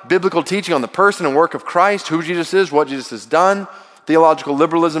God, biblical teaching on the person and work of Christ, who Jesus is, what Jesus has done. Theological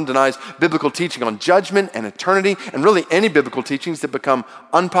liberalism denies biblical teaching on judgment and eternity, and really any biblical teachings that become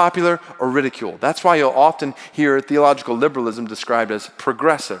unpopular or ridiculed. That's why you'll often hear theological liberalism described as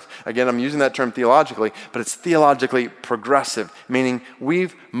progressive. Again, I'm using that term theologically, but it's theologically progressive, meaning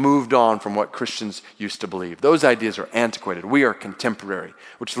we've moved on from what Christians used to believe. Those ideas are antiquated. We are contemporary,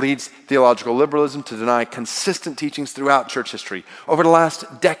 which leads theological liberalism to deny consistent teachings throughout church history. Over the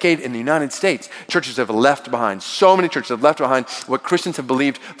last decade in the United States, churches have left behind, so many churches have left behind what Christians have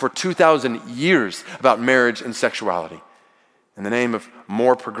believed for 2,000 years about marriage and sexuality in the name of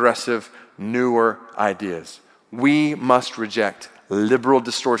more progressive, newer ideas. We must reject liberal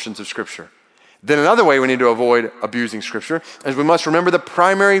distortions of Scripture. Then another way we need to avoid abusing Scripture is we must remember the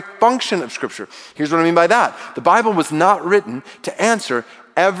primary function of Scripture. Here's what I mean by that. The Bible was not written to answer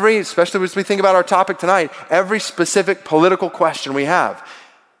especially as we think about our topic tonight, every specific political question we have.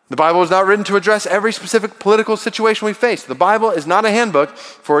 The Bible is not written to address every specific political situation we face. The Bible is not a handbook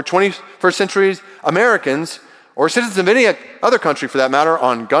for 21st century Americans or citizens of any other country for that matter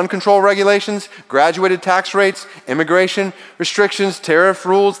on gun control regulations, graduated tax rates, immigration restrictions, tariff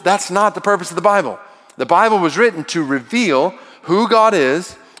rules. That's not the purpose of the Bible. The Bible was written to reveal who God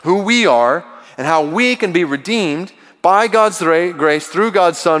is, who we are, and how we can be redeemed by God's grace through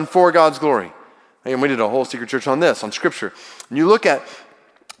God's Son for God's glory. And we did a whole Secret Church on this, on Scripture. And you look at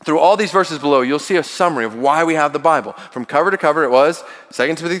through all these verses below, you'll see a summary of why we have the Bible. From cover to cover, it was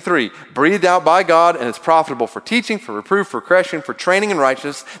 2 Timothy 3, breathed out by God, and it's profitable for teaching, for reproof, for correction, for training in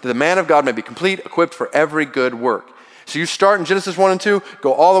righteousness, that the man of God may be complete, equipped for every good work. So you start in Genesis 1 and 2,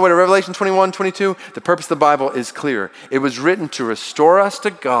 go all the way to Revelation 21, 22. The purpose of the Bible is clear. It was written to restore us to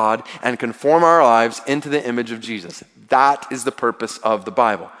God and conform our lives into the image of Jesus. That is the purpose of the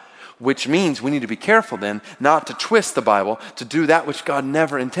Bible. Which means we need to be careful then not to twist the Bible to do that which God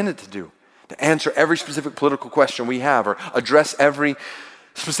never intended to do, to answer every specific political question we have or address every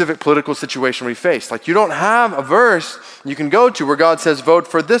specific political situation we face. Like you don't have a verse you can go to where God says, vote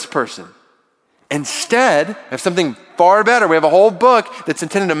for this person. Instead, we have something far better. We have a whole book that's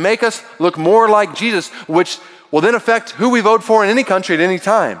intended to make us look more like Jesus, which will then affect who we vote for in any country at any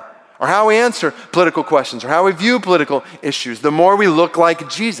time, or how we answer political questions, or how we view political issues, the more we look like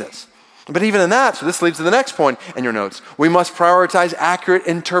Jesus. But even in that, so this leads to the next point in your notes, we must prioritize accurate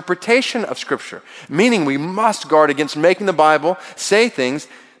interpretation of Scripture, meaning we must guard against making the Bible say things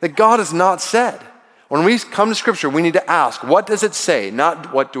that God has not said. When we come to Scripture, we need to ask, what does it say?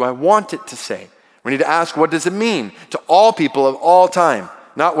 Not what do I want it to say? We need to ask, what does it mean to all people of all time?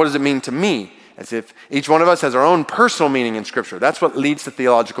 Not what does it mean to me? As if each one of us has our own personal meaning in Scripture. That's what leads to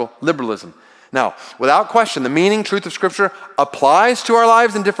theological liberalism. Now, without question, the meaning, truth of Scripture applies to our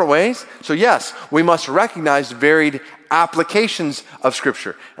lives in different ways. So yes, we must recognize varied applications of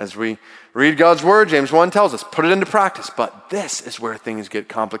Scripture. As we read God's Word, James 1 tells us, put it into practice. But this is where things get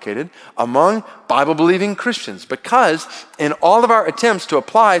complicated among Bible-believing Christians, because in all of our attempts to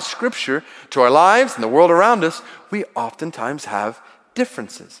apply Scripture to our lives and the world around us, we oftentimes have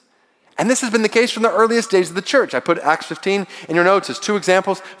differences. And this has been the case from the earliest days of the church. I put Acts 15 in your notes as two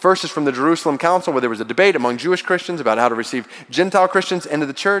examples. First is from the Jerusalem Council, where there was a debate among Jewish Christians about how to receive Gentile Christians into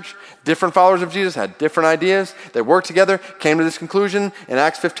the church. Different followers of Jesus had different ideas. They worked together, came to this conclusion in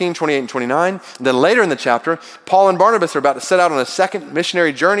Acts 15, 28 and 29. And then later in the chapter, Paul and Barnabas are about to set out on a second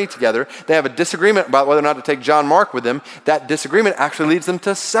missionary journey together. They have a disagreement about whether or not to take John Mark with them. That disagreement actually leads them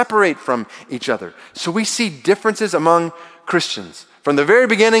to separate from each other. So we see differences among Christians. From the very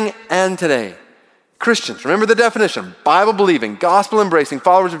beginning and today, Christians, remember the definition, Bible-believing, gospel-embracing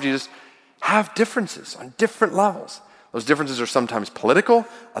followers of Jesus have differences on different levels. Those differences are sometimes political,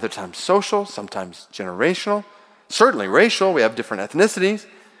 other times social, sometimes generational, certainly racial. We have different ethnicities,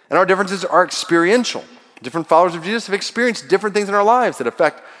 and our differences are experiential. Different followers of Jesus have experienced different things in our lives that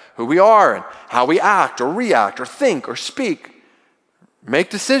affect who we are and how we act or react or think or speak,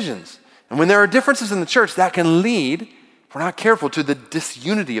 make decisions. And when there are differences in the church, that can lead, if we're not careful, to the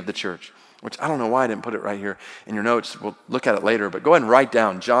disunity of the church. which I don't know why I didn't put it right here in your notes. We'll look at it later, but go ahead and write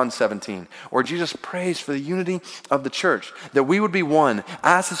down John 17, where Jesus prays for the unity of the church, that we would be one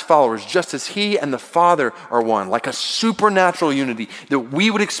as his followers, just as he and the Father are one, like a supernatural unity that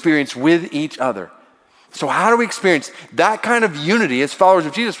we would experience with each other. So how do we experience that kind of unity as followers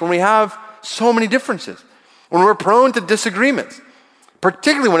of Jesus when we have so many differences, when we're prone to disagreements,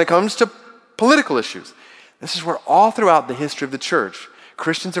 particularly when it comes to political issues? This is where all throughout the history of the church,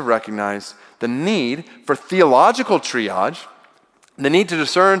 Christians have recognized the need for theological triage, the need to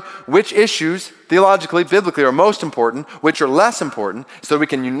discern which issues theologically, biblically are most important, which are less important, so we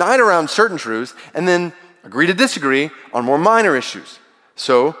can unite around certain truths and then agree to disagree on more minor issues.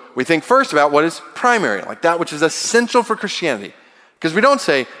 So we think first about what is primary, like that which is essential for Christianity. Because we don't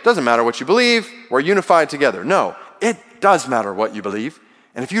say, it doesn't matter what you believe, we're unified together. No, it does matter what you believe.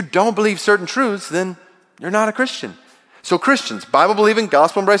 And if you don't believe certain truths, then you're not a Christian. So Christians, Bible-believing,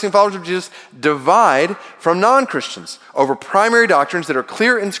 gospel-embracing followers of Jesus, divide from non-Christians over primary doctrines that are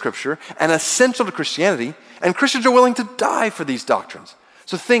clear in Scripture and essential to Christianity, and Christians are willing to die for these doctrines.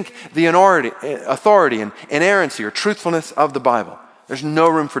 So think the authority and inerrancy or truthfulness of the Bible. There's no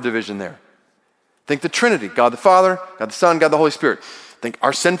room for division there. Think the Trinity, God the Father, God the Son, God the Holy Spirit. Think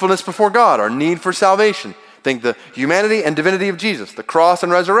our sinfulness before God, our need for salvation. Think the humanity and divinity of Jesus, the cross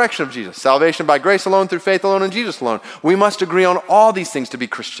and resurrection of Jesus, salvation by grace alone, through faith alone, in Jesus alone. We must agree on all these things to be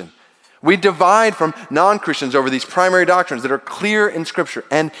Christian. We divide from non-Christians over these primary doctrines that are clear in Scripture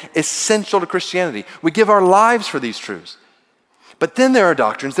and essential to Christianity. We give our lives for these truths. But then there are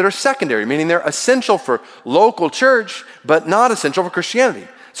doctrines that are secondary, meaning they're essential for local church, but not essential for Christianity.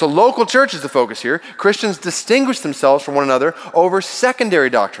 So local church is the focus here. Christians distinguish themselves from one another over secondary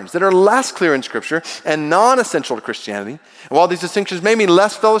doctrines that are less clear in Scripture and non-essential to Christianity. And while these distinctions may mean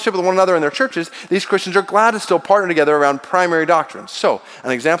less fellowship with one another in their churches, these Christians are glad to still partner together around primary doctrines. So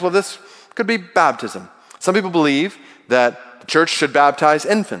an example of this could be baptism. Some people believe that the church should baptize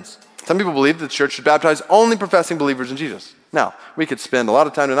infants. Some people believe that the church should baptize only professing believers in Jesus. Now, we could spend a lot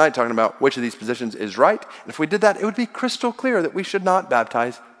of time tonight talking about which of these positions is right. And if we did that, it would be crystal clear that we should not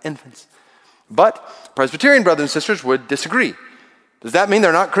baptize infants. But Presbyterian brothers and sisters would disagree. Does that mean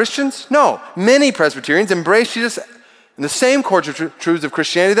they're not Christians? No. Many Presbyterians embrace Jesus in the same core truths of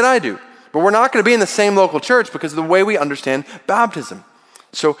Christianity that I do. But we're not going to be in the same local church because of the way we understand baptism.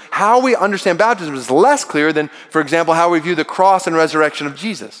 So how we understand baptism is less clear than, for example, how we view the cross and resurrection of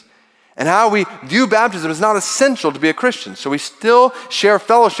Jesus. And how we view baptism is not essential to be a Christian. So we still share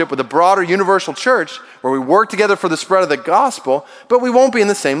fellowship with a broader universal church where we work together for the spread of the gospel, but we won't be in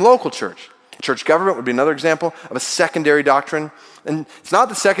the same local church. Church government would be another example of a secondary doctrine. And it's not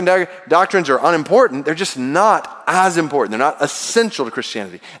that secondary doctrines are unimportant, they're just not as important. They're not essential to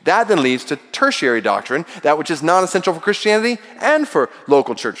Christianity. That then leads to tertiary doctrine, that which is not essential for Christianity and for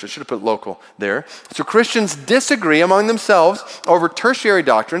local churches. I should have put local there. So Christians disagree among themselves over tertiary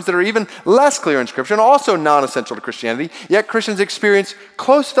doctrines that are even less clear in Scripture and also non-essential to Christianity, yet Christians experience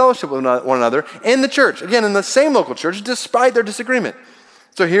close fellowship with one another in the church, again, in the same local church, despite their disagreement.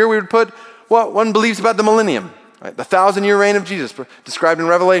 So here we would put what one believes about the millennium, right? The 1,000-year reign of Jesus described in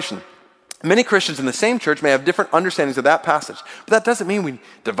Revelation. Many Christians in the same church may have different understandings of that passage, but that doesn't mean we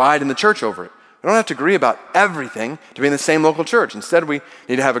divide in the church over it. We don't have to agree about everything to be in the same local church. Instead, we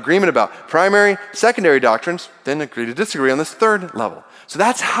need to have agreement about primary, secondary doctrines, then agree to disagree on this third level. So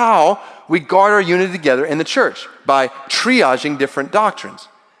that's how we guard our unity together in the church, by triaging different doctrines.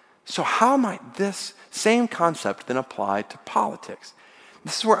 So how might this same concept then apply to politics?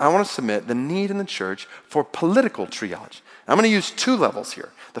 This is where I want to submit the need in the church for political triage. I'm going to use two levels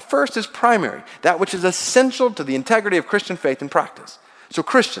here. The first is primary, that which is essential to the integrity of Christian faith and practice. So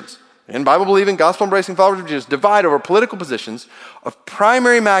Christians, and Bible-believing, gospel-embracing followers of Jesus, divide over political positions of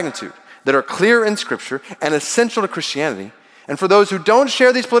primary magnitude that are clear in Scripture and essential to Christianity. And for those who don't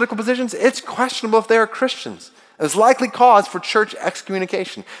share these political positions, it's questionable if they are Christians. It's likely cause for church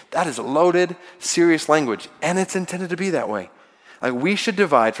excommunication. That is loaded, serious language, and it's intended to be that way. Like, we should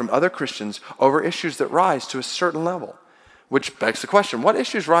divide from other Christians over issues that rise to a certain level, which begs the question, what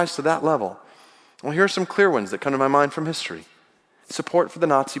issues rise to that level? Well, here are some clear ones that come to my mind from history. Support for the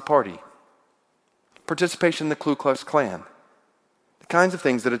Nazi Party, participation in the Ku Klux Klan, the kinds of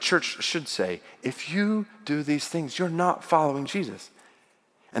things that a church should say, if you do these things, you're not following Jesus.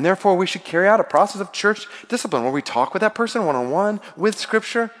 And therefore, we should carry out a process of church discipline where we talk with that person one-on-one with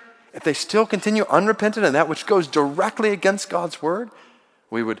Scripture. If they still continue unrepentant in that which goes directly against God's word,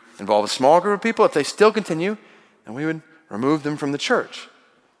 we would involve a small group of people. If they still continue, then we would remove them from the church.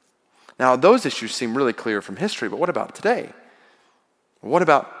 Now, those issues seem really clear from history, but what about today? What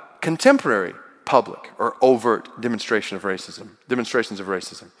about contemporary public or overt demonstrations of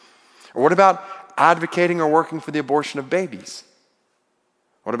racism? Or what about advocating or working for the abortion of babies?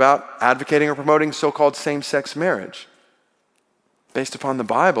 What about advocating or promoting so-called same-sex marriage? Based upon the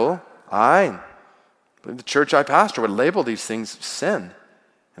Bible, I believe the church I pastor would label these things sin.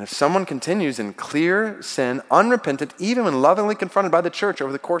 And if someone continues in clear sin, unrepentant, even when lovingly confronted by the church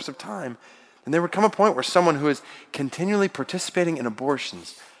over the course of time, then there would come a point where someone who is continually participating in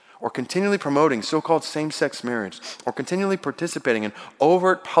abortions, or continually promoting so-called same-sex marriage, or continually participating in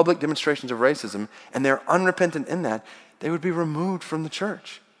overt public demonstrations of racism, and they're unrepentant in that, they would be removed from the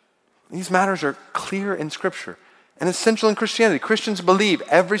church. These matters are clear in Scripture and essential in Christianity. Christians believe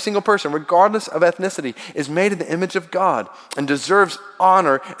every single person, regardless of ethnicity, is made in the image of God and deserves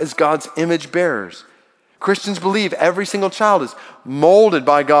honor as God's image bearers. Christians believe every single child is molded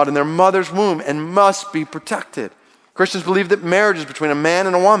by God in their mother's womb and must be protected. Christians believe that marriage is between a man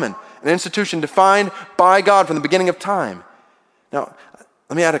and a woman, an institution defined by God from the beginning of time. Now,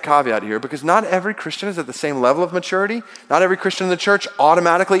 let me add a caveat here, because not every Christian is at the same level of maturity. Not every Christian in the church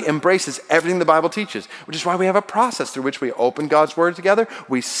automatically embraces everything the Bible teaches, which is why we have a process through which we open God's Word together,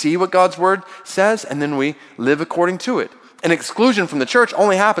 we see what God's Word says, and then we live according to it. An exclusion from the church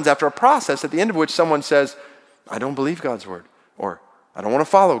only happens after a process at the end of which someone says, I don't believe God's Word, or I don't want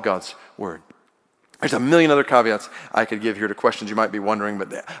to follow God's Word. There's a million other caveats I could give here to questions you might be wondering,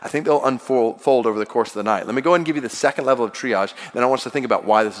 but I think they'll unfold over the course of the night. Let me go ahead and give you the second level of triage, then I want us to think about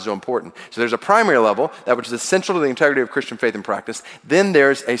why this is so important. So there's a primary level, that which is essential to the integrity of Christian faith and practice. Then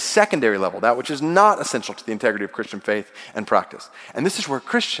there's a secondary level, that which is not essential to the integrity of Christian faith and practice. And this is where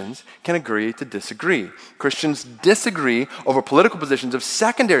Christians can agree to disagree. Christians disagree over political positions of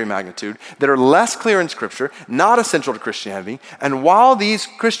secondary magnitude that are less clear in Scripture, not essential to Christianity. And while these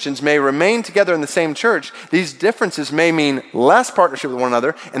Christians may remain together in the same church, these differences may mean less partnership with one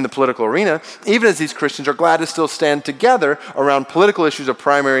another in the political arena, even as these Christians are glad to still stand together around political issues of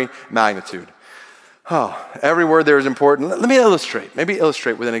primary magnitude. Oh, every word there is important. Let me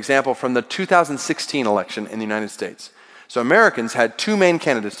illustrate with an example from the 2016 election in the United States. So Americans had two main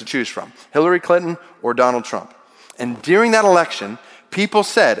candidates to choose from, Hillary Clinton or Donald Trump. And during that election, people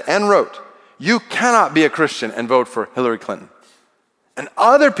said and wrote, you cannot be a Christian and vote for Hillary Clinton. And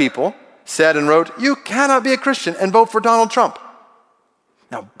other people said and wrote, you cannot be a Christian and vote for Donald Trump.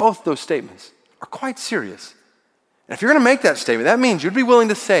 Now, both those statements are quite serious. And if you're going to make that statement, that means you'd be willing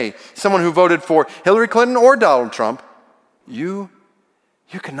to say, someone who voted for Hillary Clinton or Donald Trump, you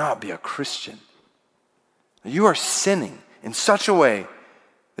cannot be a Christian. You are sinning in such a way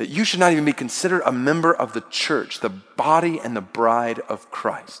that you should not even be considered a member of the church, the body and the bride of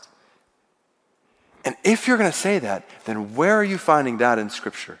Christ. And if you're going to say that, then where are you finding that in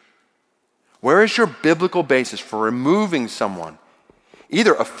Scripture? Where is your biblical basis for removing someone,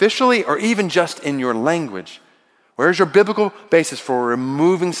 either officially or even just in your language? Where is your biblical basis for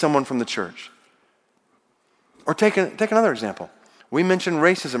removing someone from the church? Or take another example. We mentioned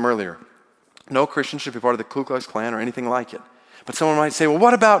racism earlier. No Christian should be part of the Ku Klux Klan or anything like it. But someone might say, well,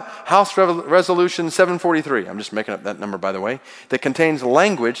 what about House Resolution 743? I'm just making up that number, by the way, that contains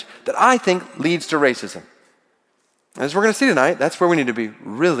language that I think leads to racism. As we're going to see tonight, that's where we need to be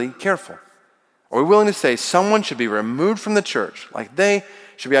really careful. Are we willing to say someone should be removed from the church, like they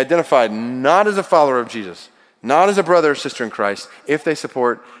should be identified not as a follower of Jesus, not as a brother or sister in Christ, if they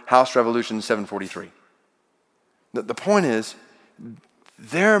support House Resolution 743? The point is,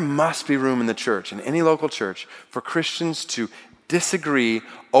 there must be room in the church, in any local church, for Christians to disagree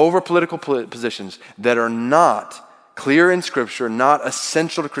over political positions that are not clear in Scripture, not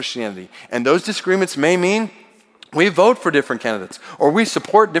essential to Christianity. And those disagreements may mean we vote for different candidates, or we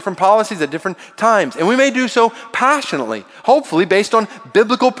support different policies at different times, and we may do so passionately, hopefully based on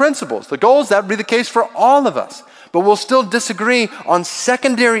biblical principles. The goal is that would be the case for all of us, but we'll still disagree on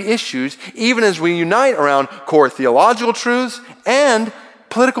secondary issues, even as we unite around core theological truths and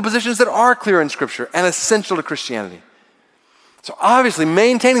political positions that are clear in Scripture and essential to Christianity. So obviously,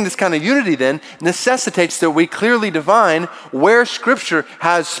 maintaining this kind of unity then necessitates that we clearly divine where Scripture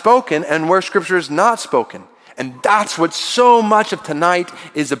has spoken and where Scripture is not spoken. And that's what so much of tonight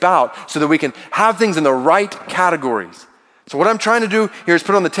is about, so that we can have things in the right categories. So what I'm trying to do here is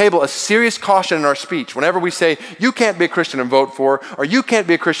put on the table a serious caution in our speech. Whenever we say, you can't be a Christian and vote for, or you can't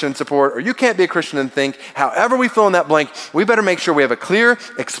be a Christian and support, or you can't be a Christian and think, however we fill in that blank, we better make sure we have a clear,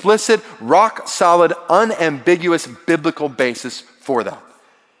 explicit, rock-solid, unambiguous biblical basis for that.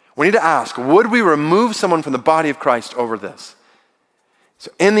 We need to ask, would we remove someone from the body of Christ over this?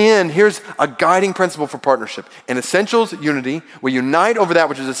 So in the end, here's a guiding principle for partnership. In essentials, unity. We unite over that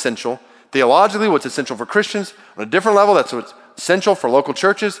which is essential. Theologically, what's essential for Christians. On a different level, that's what's essential for local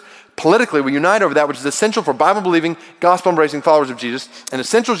churches. Politically, we unite over that which is essential for Bible-believing, gospel-embracing followers of Jesus. And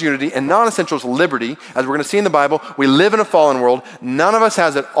essentials unity and non-essentials liberty. As we're going to see in the Bible, we live in a fallen world. None of us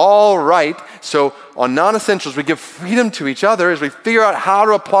has it all right. So on non-essentials, we give freedom to each other as we figure out how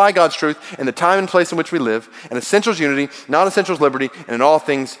to apply God's truth in the time and place in which we live. And essentials unity, non-essentials liberty, and in all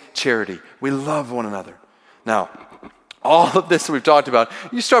things charity. We love one another. Now, all of this that we've talked about,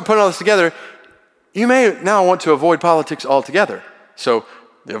 you start putting all this together, you may now want to avoid politics altogether. So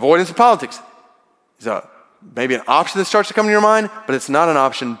the avoidance of politics is maybe an option that starts to come to your mind, but it's not an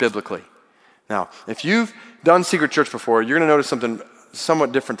option biblically. Now, if you've done Secret Church before, you're going to notice something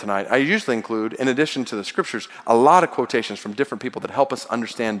somewhat different tonight. I usually include, in addition to the scriptures, a lot of quotations from different people that help us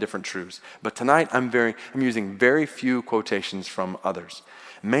understand different truths. But tonight, I'm using very few quotations from others,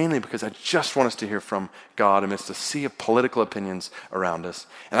 mainly because I just want us to hear from God amidst a sea of political opinions around us.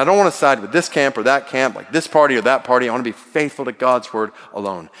 And I don't want to side with this camp or that camp, like this party or that party. I want to be faithful to God's word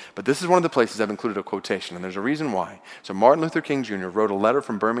alone. But this is one of the places I've included a quotation, and there's a reason why. So Martin Luther King Jr. wrote a letter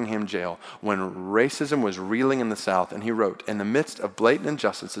from Birmingham jail when racism was reeling in the South, and he wrote, "In the midst of blatant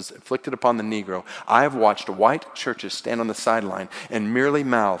injustices inflicted upon the Negro, I have watched white churches stand on the sideline and merely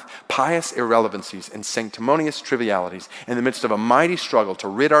mouth pious irrelevancies and sanctimonious trivialities. In the midst of a mighty struggle to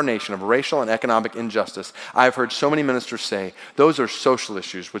rid our nation of racial and economic injustice, I have heard so many ministers say, those are social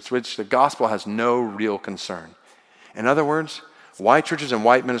issues with which the gospel has no real concern." In other words, white churches and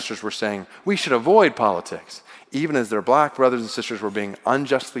white ministers were saying, we should avoid politics, even as their black brothers and sisters were being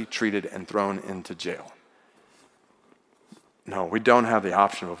unjustly treated and thrown into jail. No, we don't have the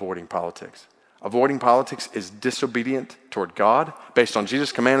option of avoiding politics. Avoiding politics is disobedient toward God, based on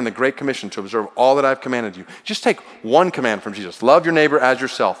Jesus' command in the Great Commission to observe all that I've commanded you. Just take one command from Jesus: love your neighbor as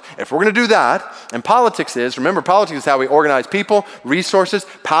yourself. If we're going to do that, and politics is how we organize people, resources,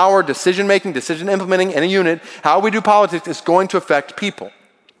 power, decision-making, decision implementing in a unit. How we do politics is going to affect people.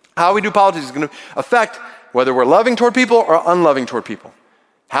 How we do politics is going to affect whether we're loving toward people or unloving toward people.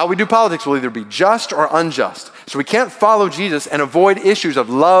 How we do politics will either be just or unjust. So we can't follow Jesus and avoid issues of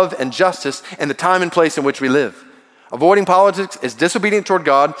love and justice in the time and place in which we live. Avoiding politics is disobedient toward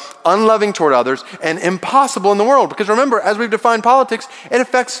God, unloving toward others, and impossible in the world. Because remember, as we've defined politics, it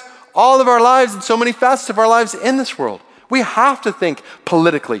affects all of our lives and so many facets of our lives in this world. We have to think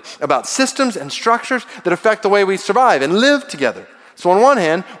politically about systems and structures that affect the way we survive and live together. So on one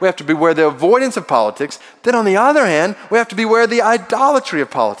hand, we have to beware the avoidance of politics. Then on the other hand, we have to beware the idolatry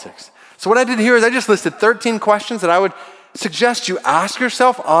of politics. So what I did here is I just listed 13 questions that I would suggest you ask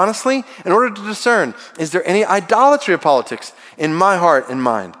yourself honestly in order to discern, is there any idolatry of politics in my heart and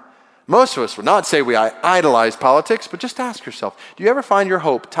mind? Most of us would not say we idolize politics, but just ask yourself, do you ever find your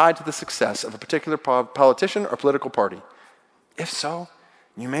hope tied to the success of a particular politician or political party? If so,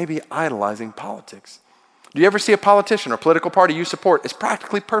 you may be idolizing politics. Do you ever see a politician or political party you support is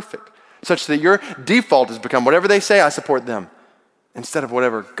practically perfect, such that your default has become whatever they say, I support them, instead of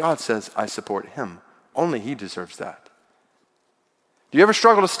whatever God says, I support him? Only he deserves that. Do you ever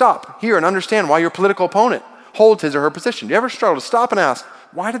struggle to stop, hear, and understand why your political opponent holds his or her position? Do you ever struggle to stop and ask,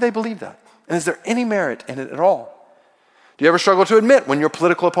 why do they believe that? And is there any merit in it at all? Do you ever struggle to admit when your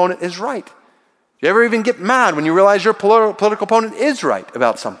political opponent is right? Do you ever even get mad when you realize your political opponent is right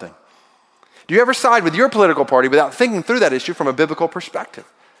about something? Do you ever side with your political party without thinking through that issue from a biblical perspective?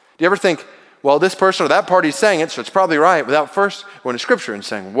 Do you ever think, well, this person or that party is saying it, so it's probably right, without first going to Scripture and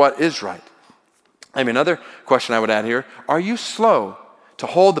saying, what is right? I mean, another question I would add here, are you slow to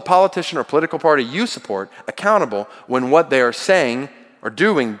hold the politician or political party you support accountable when what they are saying or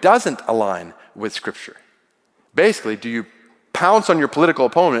doing doesn't align with Scripture? Basically, do you pounce on your political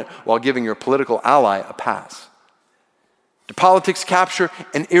opponent while giving your political ally a pass? Do politics capture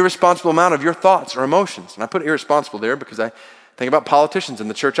an irresponsible amount of your thoughts or emotions? And I put irresponsible there because I think about politicians in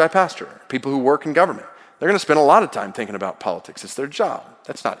the church I pastor, people who work in government. They're going to spend a lot of time thinking about politics. It's their job.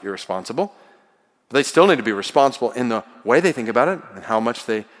 That's not irresponsible. But they still need to be responsible in the way they think about it and how much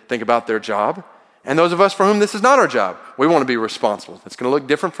they think about their job. And those of us for whom this is not our job, we want to be responsible. It's going to look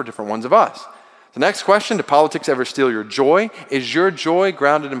different for different ones of us. The next question, do politics ever steal your joy? Is your joy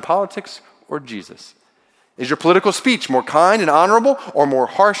grounded in politics or Jesus? Is your political speech more kind and honorable or more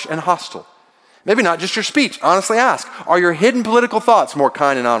harsh and hostile? Maybe not just your speech. Honestly ask, are your hidden political thoughts more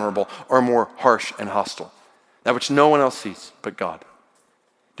kind and honorable or more harsh and hostile? That which no one else sees but God.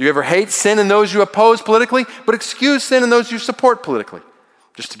 Do you ever hate sin in those you oppose politically, but excuse sin in those you support politically?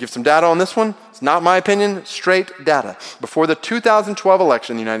 Just to give some data on this one, it's not my opinion, straight data. Before the 2012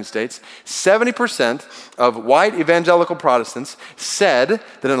 election in the United States, 70% of white evangelical Protestants said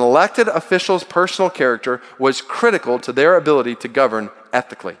that an elected official's personal character was critical to their ability to govern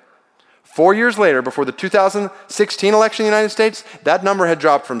ethically. 4 years later, before the 2016 election in the United States, that number had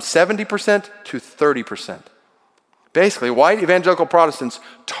dropped from 70% to 30%. Basically, white evangelical Protestants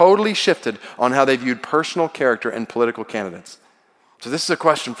totally shifted on how they viewed personal character and political candidates. So this is a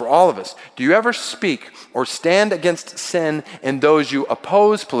question for all of us. Do you ever speak or stand against sin in those you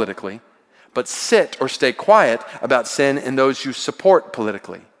oppose politically, but sit or stay quiet about sin in those you support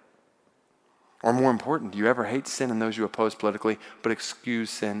politically? Or more important, do you ever hate sin in those you oppose politically, but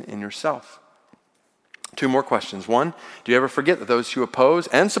excuse sin in yourself? 2 more questions. 1, do you ever forget that those you oppose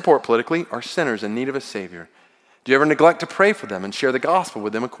and support politically are sinners in need of a Savior? Do you ever neglect to pray for them and share the gospel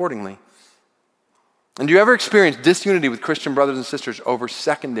with them accordingly? And do you ever experience disunity with Christian brothers and sisters over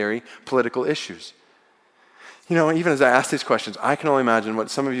secondary political issues? You know, even as I ask these questions, I can only imagine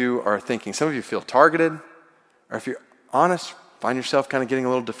what some of you are thinking. Some of you feel targeted, or if you're honest, find yourself kind of getting a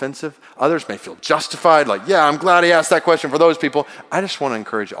little defensive. Others may feel justified, like, yeah, I'm glad he asked that question for those people. I just want to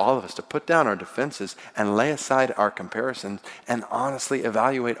encourage all of us to put down our defenses and lay aside our comparisons and honestly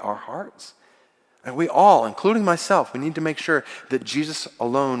evaluate our hearts. And we all, including myself, we need to make sure that Jesus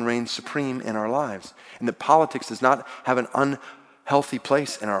alone reigns supreme in our lives and that politics does not have an unhealthy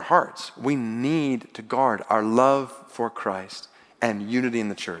place in our hearts. We need to guard our love for Christ and unity in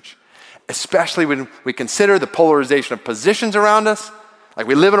the church, especially when we consider the polarization of positions around us. Like,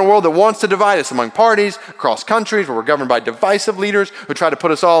 we live in a world that wants to divide us among parties, across countries, where we're governed by divisive leaders who try to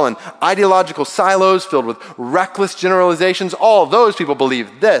put us all in ideological silos filled with reckless generalizations. All of those people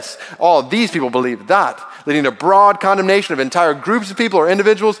believe this. All of these people believe that, leading to broad condemnation of entire groups of people or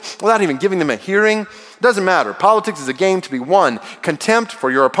individuals without even giving them a hearing. It doesn't matter. Politics is a game to be won. Contempt for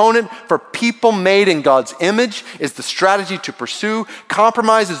your opponent, for people made in God's image, is the strategy to pursue.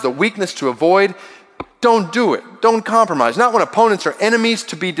 Compromise is the weakness to avoid. Don't do it. Don't compromise. Not when opponents are enemies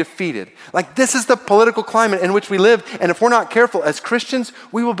to be defeated. Like, this is the political climate in which we live, and if we're not careful as Christians,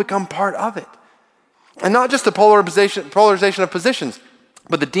 we will become part of it. And not just the polarization of positions,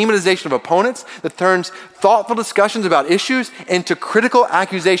 but the demonization of opponents that turns thoughtful discussions about issues into critical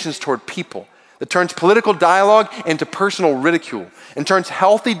accusations toward people, that turns political dialogue into personal ridicule, and turns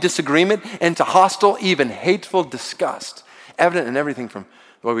healthy disagreement into hostile, even hateful disgust, evident in everything from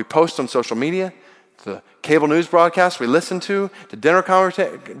what we post on social media, the cable news broadcasts we listen to, the dinner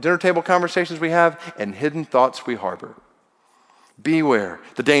table conversations we have, and hidden thoughts we harbor. Beware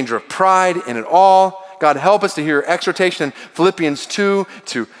the danger of pride in it all. God, help us to hear exhortation in Philippians 2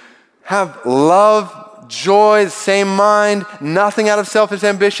 to have love, joy, the same mind, nothing out of selfish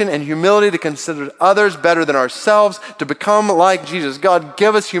ambition, and humility to consider others better than ourselves, to become like Jesus. God,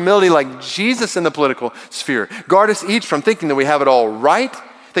 give us humility like Jesus in the political sphere. Guard us each from thinking that we have it all right,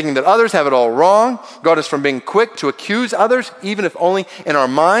 thinking that others have it all wrong. Guard us from being quick to accuse others, even if only in our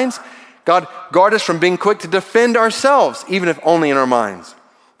minds. God, guard us from being quick to defend ourselves, even if only in our minds.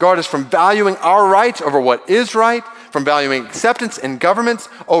 Guard us from valuing our rights over what is right, from valuing acceptance in governments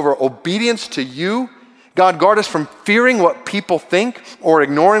over obedience to you. God, guard us from fearing what people think or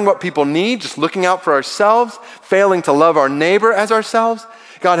ignoring what people need, just looking out for ourselves, failing to love our neighbor as ourselves.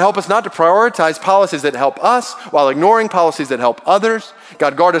 God, help us not to prioritize policies that help us while ignoring policies that help others.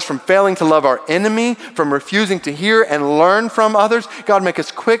 God, guard us from failing to love our enemy, from refusing to hear and learn from others. God, make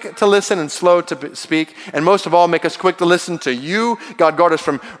us quick to listen and slow to speak. And most of all, make us quick to listen to you. God, guard us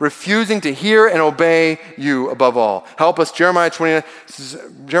from refusing to hear and obey you above all. Help us, Jeremiah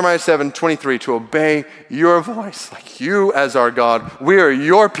 7:23, to obey your voice, like you as our God. We are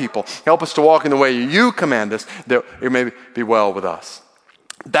your people. Help us to walk in the way you command us, that it may be well with us.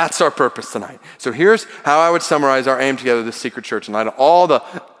 That's our purpose tonight. So here's how I would summarize our aim together, this secret church. In light of all the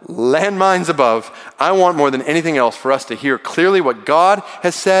landmines above, I want more than anything else for us to hear clearly what God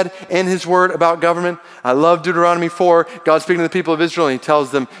has said in his word about government. I love Deuteronomy 4. God speaking to the people of Israel, and he tells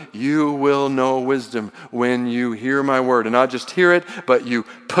them, you will know wisdom when you hear my word. And not just hear it, but you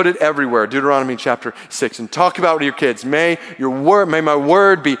put it everywhere. Deuteronomy chapter 6. And talk about it with your kids. May my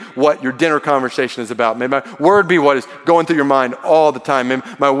word be what your dinner conversation is about. May my word be what is going through your mind all the time. May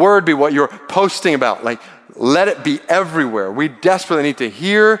my word be what you're posting about. Like, let it be everywhere. We desperately need to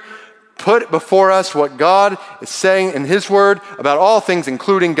hear, put before us what God is saying in his word about all things,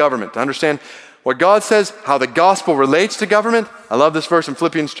 including government. To understand what God says, how the gospel relates to government. I love this verse in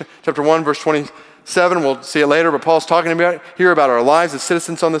Philippians chapter 1, verse 27. We'll see it later, but Paul's talking about here about our lives as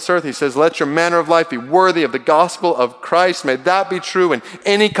citizens on this earth. He says, let your manner of life be worthy of the gospel of Christ. May that be true in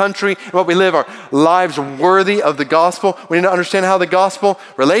any country in what we live, our lives worthy of the gospel. We need to understand how the gospel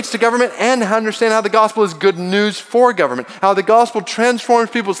relates to government and understand how the gospel is good news for government, how the gospel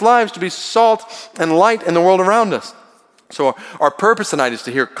transforms people's lives to be salt and light in the world around us. So our purpose tonight is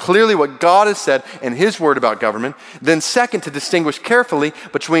to hear clearly what God has said in his word about government. Then second, to distinguish carefully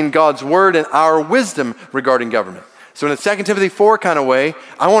between God's word and our wisdom regarding government. So in a 2 Timothy 4 kind of way,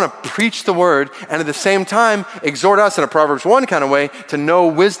 I want to preach the word and at the same time exhort us in a Proverbs 1 kind of way to know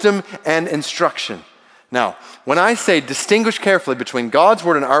wisdom and instruction. Now, when I say distinguish carefully between God's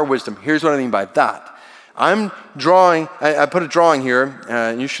word and our wisdom, here's what I mean by that. I put a drawing here,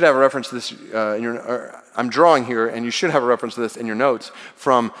 and you should have a reference to this I'm drawing here, and you should have a reference to this in your notes,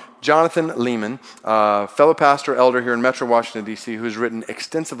 from Jonathan Lehman, fellow pastor, elder here in Metro Washington, D.C., who's written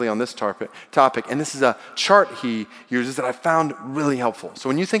extensively on this topic. And this is a chart he uses that I found really helpful. So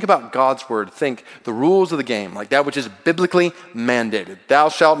when you think about God's word, think the rules of the game, like that which is biblically mandated. Thou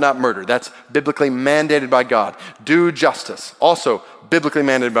shalt not murder. That's biblically mandated by God. Do justice. Also biblically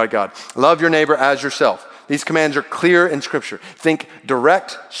mandated by God. Love your neighbor as yourself. These commands are clear in Scripture. Think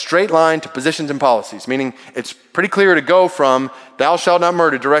direct, straight line to positions and policies, meaning it's pretty clear to go from thou shalt not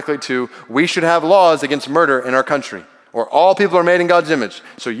murder directly to we should have laws against murder in our country, or all people are made in God's image.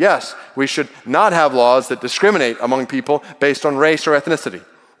 So yes, we should not have laws that discriminate among people based on race or ethnicity.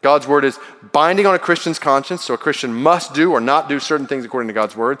 God's word is binding on a Christian's conscience, so a Christian must do or not do certain things according to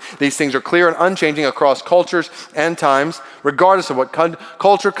God's word. These things are clear and unchanging across cultures and times. Regardless of what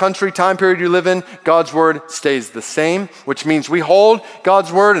culture, country, time period you live in, God's word stays the same, which means we hold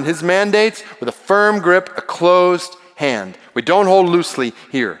God's word and his mandates with a firm grip, a closed hand. We don't hold loosely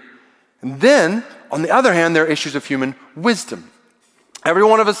here. And then, on the other hand, there are issues of human wisdom. Every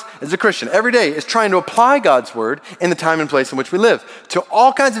one of us as a Christian, every day, is trying to apply God's word in the time and place in which we live to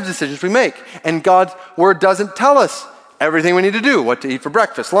all kinds of decisions we make. And God's word doesn't tell us everything we need to do, what to eat for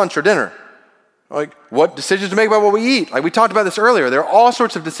breakfast, lunch, or dinner. Like what decisions to make about what we eat. Like we talked about this earlier. There are all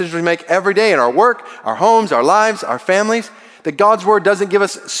sorts of decisions we make every day in our work, our homes, our lives, our families, that God's word doesn't give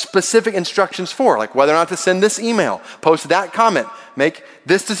us specific instructions for, like whether or not to send this email, post that comment, make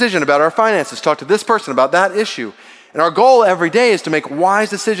this decision about our finances, talk to this person about that issue. And our goal every day is to make wise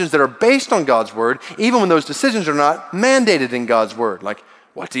decisions that are based on God's word, even when those decisions are not mandated in God's word, like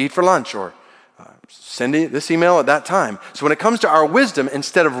what to eat for lunch or send this email at that time. So when it comes to our wisdom,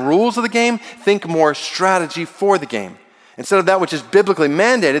 instead of rules of the game, think more strategy for the game. Instead of that which is biblically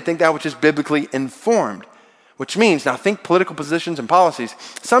mandated, think that which is biblically informed. Which means, now think political positions and policies.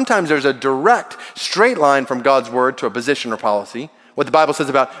 Sometimes there's a direct, straight line from God's word to a position or policy. What the Bible says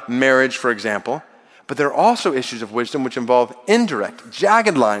about marriage, for example. But there are also issues of wisdom which involve indirect,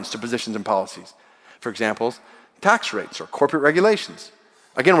 jagged lines to positions and policies. For example, tax rates or corporate regulations.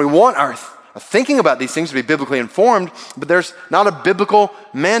 Again, we want our thinking about these things to be biblically informed, but there's not a biblical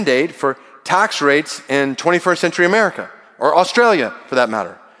mandate for tax rates in 21st century America, or Australia for that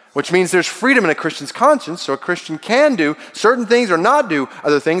matter, which means there's freedom in a Christian's conscience, so a Christian can do certain things or not do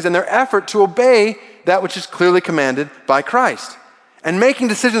other things in their effort to obey that which is clearly commanded by Christ. And making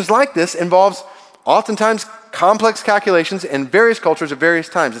decisions like this involves oftentimes complex calculations in various cultures at various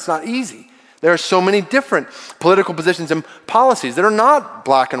times. It's not easy. There are so many different political positions and policies that are not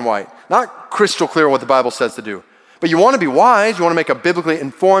black and white, not crystal clear what the Bible says to do. But you want to be wise, you want to make a biblically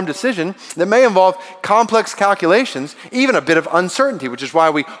informed decision that may involve complex calculations, even a bit of uncertainty, which is why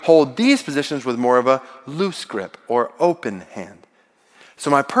we hold these positions with more of a loose grip or open hand. So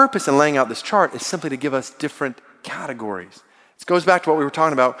my purpose in laying out this chart is simply to give us different categories. This goes back to what we were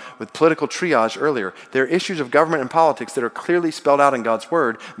talking about with political triage earlier. There are issues of government and politics that are clearly spelled out in God's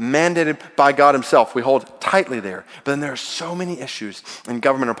word, mandated by God himself. We hold tightly there. But then there are so many issues in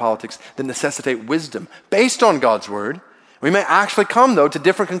government or politics that necessitate wisdom based on God's word. We may actually come, though, to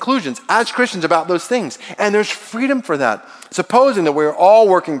different conclusions as Christians about those things. And there's freedom for that, supposing that we're all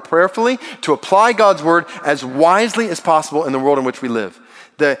working prayerfully to apply God's word as wisely as possible in the world in which we live.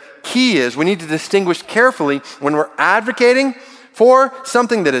 The key is we need to distinguish carefully when we're advocating for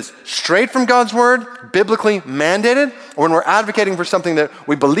something that is straight from God's word, biblically mandated, or when we're advocating for something that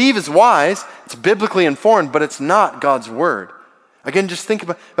we believe is wise, it's biblically informed, but it's not God's word. Again, just think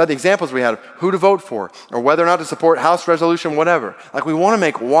about the examples we had of who to vote for, or whether or not to support House resolution, whatever. Like we want to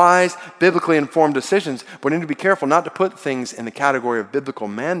make wise, biblically informed decisions, but we need to be careful not to put things in the category of biblical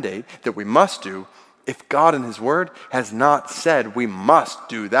mandate that we must do if God in his word has not said we must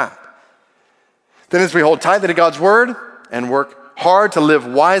do that. Then as we hold tightly to God's word and work hard to live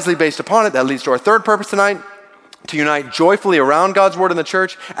wisely based upon it, that leads to our third purpose tonight, to unite joyfully around God's word in the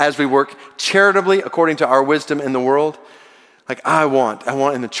church as we work charitably according to our wisdom in the world. Like I want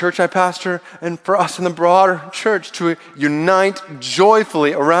in the church I pastor and for us in the broader church to unite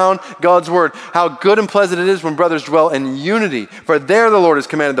joyfully around God's word. How good and pleasant it is when brothers dwell in unity, for there the Lord has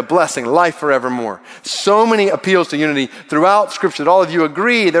commanded the blessing, life forevermore. So many appeals to unity throughout Scripture that all of you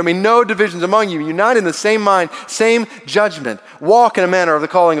agree there may be no divisions among you, united in the same mind, same judgment, walk in a manner of the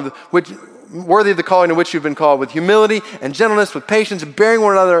calling of which worthy of the calling to which you've been called, with humility and gentleness, with patience, bearing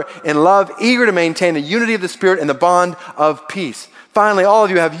one another in love, eager to maintain the unity of the Spirit and the bond of peace. Finally, all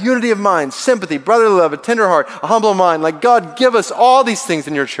of you have unity of mind, sympathy, brotherly love, a tender heart, a humble mind. Like God, give us all these things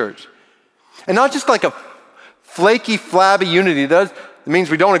in your church. And not just like a flaky, flabby unity that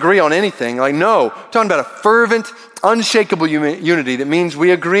means we don't agree on anything. Like no, we're talking about a fervent, unshakable unity that means we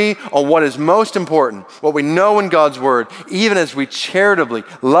agree on what is most important, what we know in God's word, even as we charitably,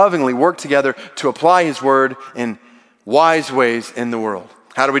 lovingly work together to apply his word in wise ways in the world.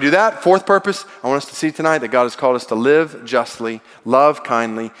 How do we do that? Fourth purpose, I want us to see tonight that God has called us to live justly, love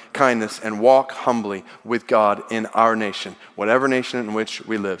kindness, and walk humbly with God in our nation, whatever nation in which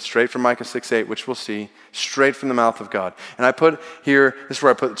we live. Straight from Micah 6:8, which we'll see, straight from the mouth of God. And I put here, this is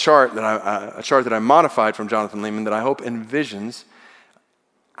where I put a chart that I modified from Jonathan Leeman that I hope envisions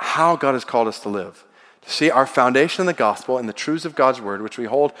how God has called us to live. To see our foundation in the gospel and the truths of God's word, which we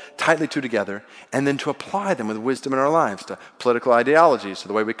hold tightly to together, and then to apply them with wisdom in our lives to political ideologies, to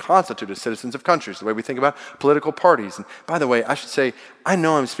the way we constitute as citizens of countries, the way we think about political parties. And by the way, I should say, I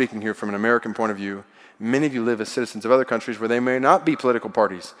know I'm speaking here from an American point of view. Many of you live as citizens of other countries where they may not be political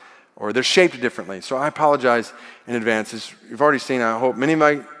parties, or they're shaped differently. So I apologize in advance. As you've already seen, I hope many of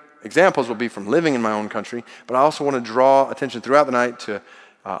my examples will be from living in my own country, but I also want to draw attention throughout the night to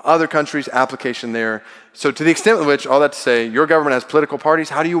other countries' application there. So to the extent with which, all that to say, your government has political parties,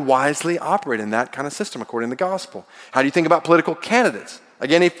 how do you wisely operate in that kind of system according to the gospel? How do you think about political candidates?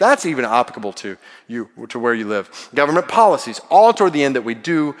 Again, if that's even applicable to you, to where you live. Government policies, all toward the end that we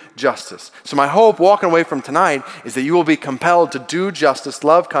do justice. So my hope walking away from tonight is that you will be compelled to do justice,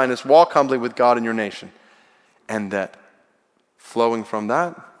 love kindness, walk humbly with God in your nation. And that flowing from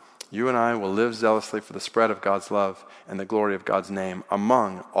that, you and I will live zealously for the spread of God's love and the glory of God's name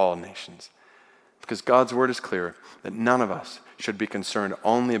among all nations. Because God's word is clear that none of us should be concerned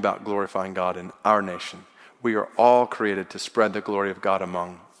only about glorifying God in our nation. We are all created to spread the glory of God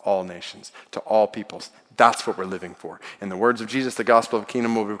among all nations, to all peoples. That's what we're living for. In the words of Jesus, the gospel of the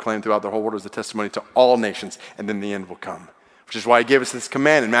kingdom will be proclaimed throughout the whole world as a testimony to all nations, and then the end will come. Which is why he gave us this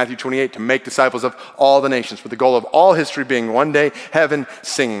command in Matthew 28 to make disciples of all the nations, with the goal of all history being one day heaven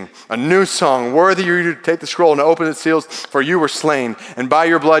singing a new song, worthy are you to take the scroll and to open its seals, for you were slain, and by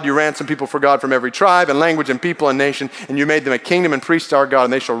your blood you ransomed people for God from every tribe and language and people and nation, and you made them a kingdom and priests to our God,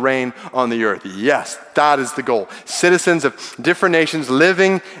 and they shall reign on the earth. Yes, that is the goal. Citizens of different nations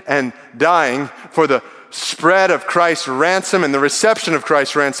living and dying for the spread of Christ's ransom and the reception of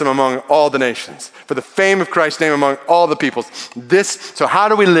Christ's ransom among all the nations, for the fame of Christ's name among all the peoples. So how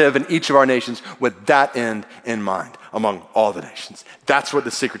do we live in each of our nations with that end in mind among all the nations? That's what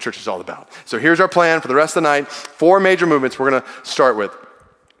the Secret Church is all about. So here's our plan for the rest of the night. 4 major movements we're going to start with.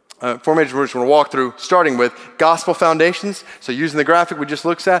 4 major movements we're going to walk through, starting with gospel foundations. So using the graphic we just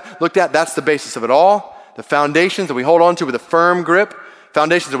looked at, that's the basis of it all. The foundations that we hold on to with a firm grip,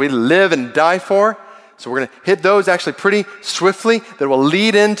 foundations that we live and die for. So we're going to hit those actually pretty swiftly that will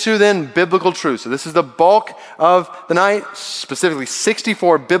lead into then biblical truths. So this is the bulk of the night, specifically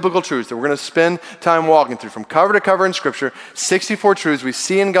 64 biblical truths that we're going to spend time walking through from cover to cover in Scripture. 64 truths we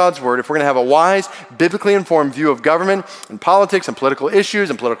see in God's Word. If we're going to have a wise, biblically informed view of government and politics and political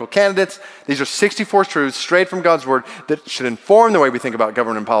issues and political candidates, these are 64 truths straight from God's Word that should inform the way we think about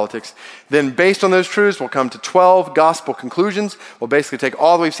government and politics. Then based on those truths, we'll come to 12 gospel conclusions. We'll basically take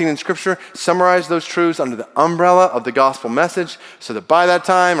all that we've seen in Scripture, summarize those truths under the umbrella of the gospel message, so that by that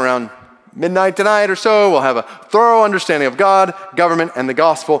time, around midnight tonight or so, we'll have a thorough understanding of God, government, and the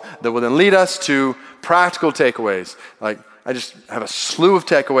gospel that will then lead us to practical takeaways. Like, I just have a slew of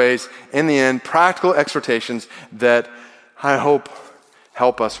takeaways in the end, practical exhortations that I hope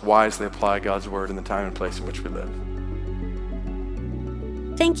help us wisely apply God's word in the time and place in which we live.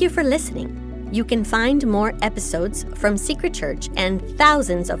 Thank you for listening. You can find more episodes from Secret Church and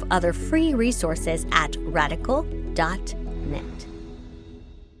thousands of other free resources at radical.net.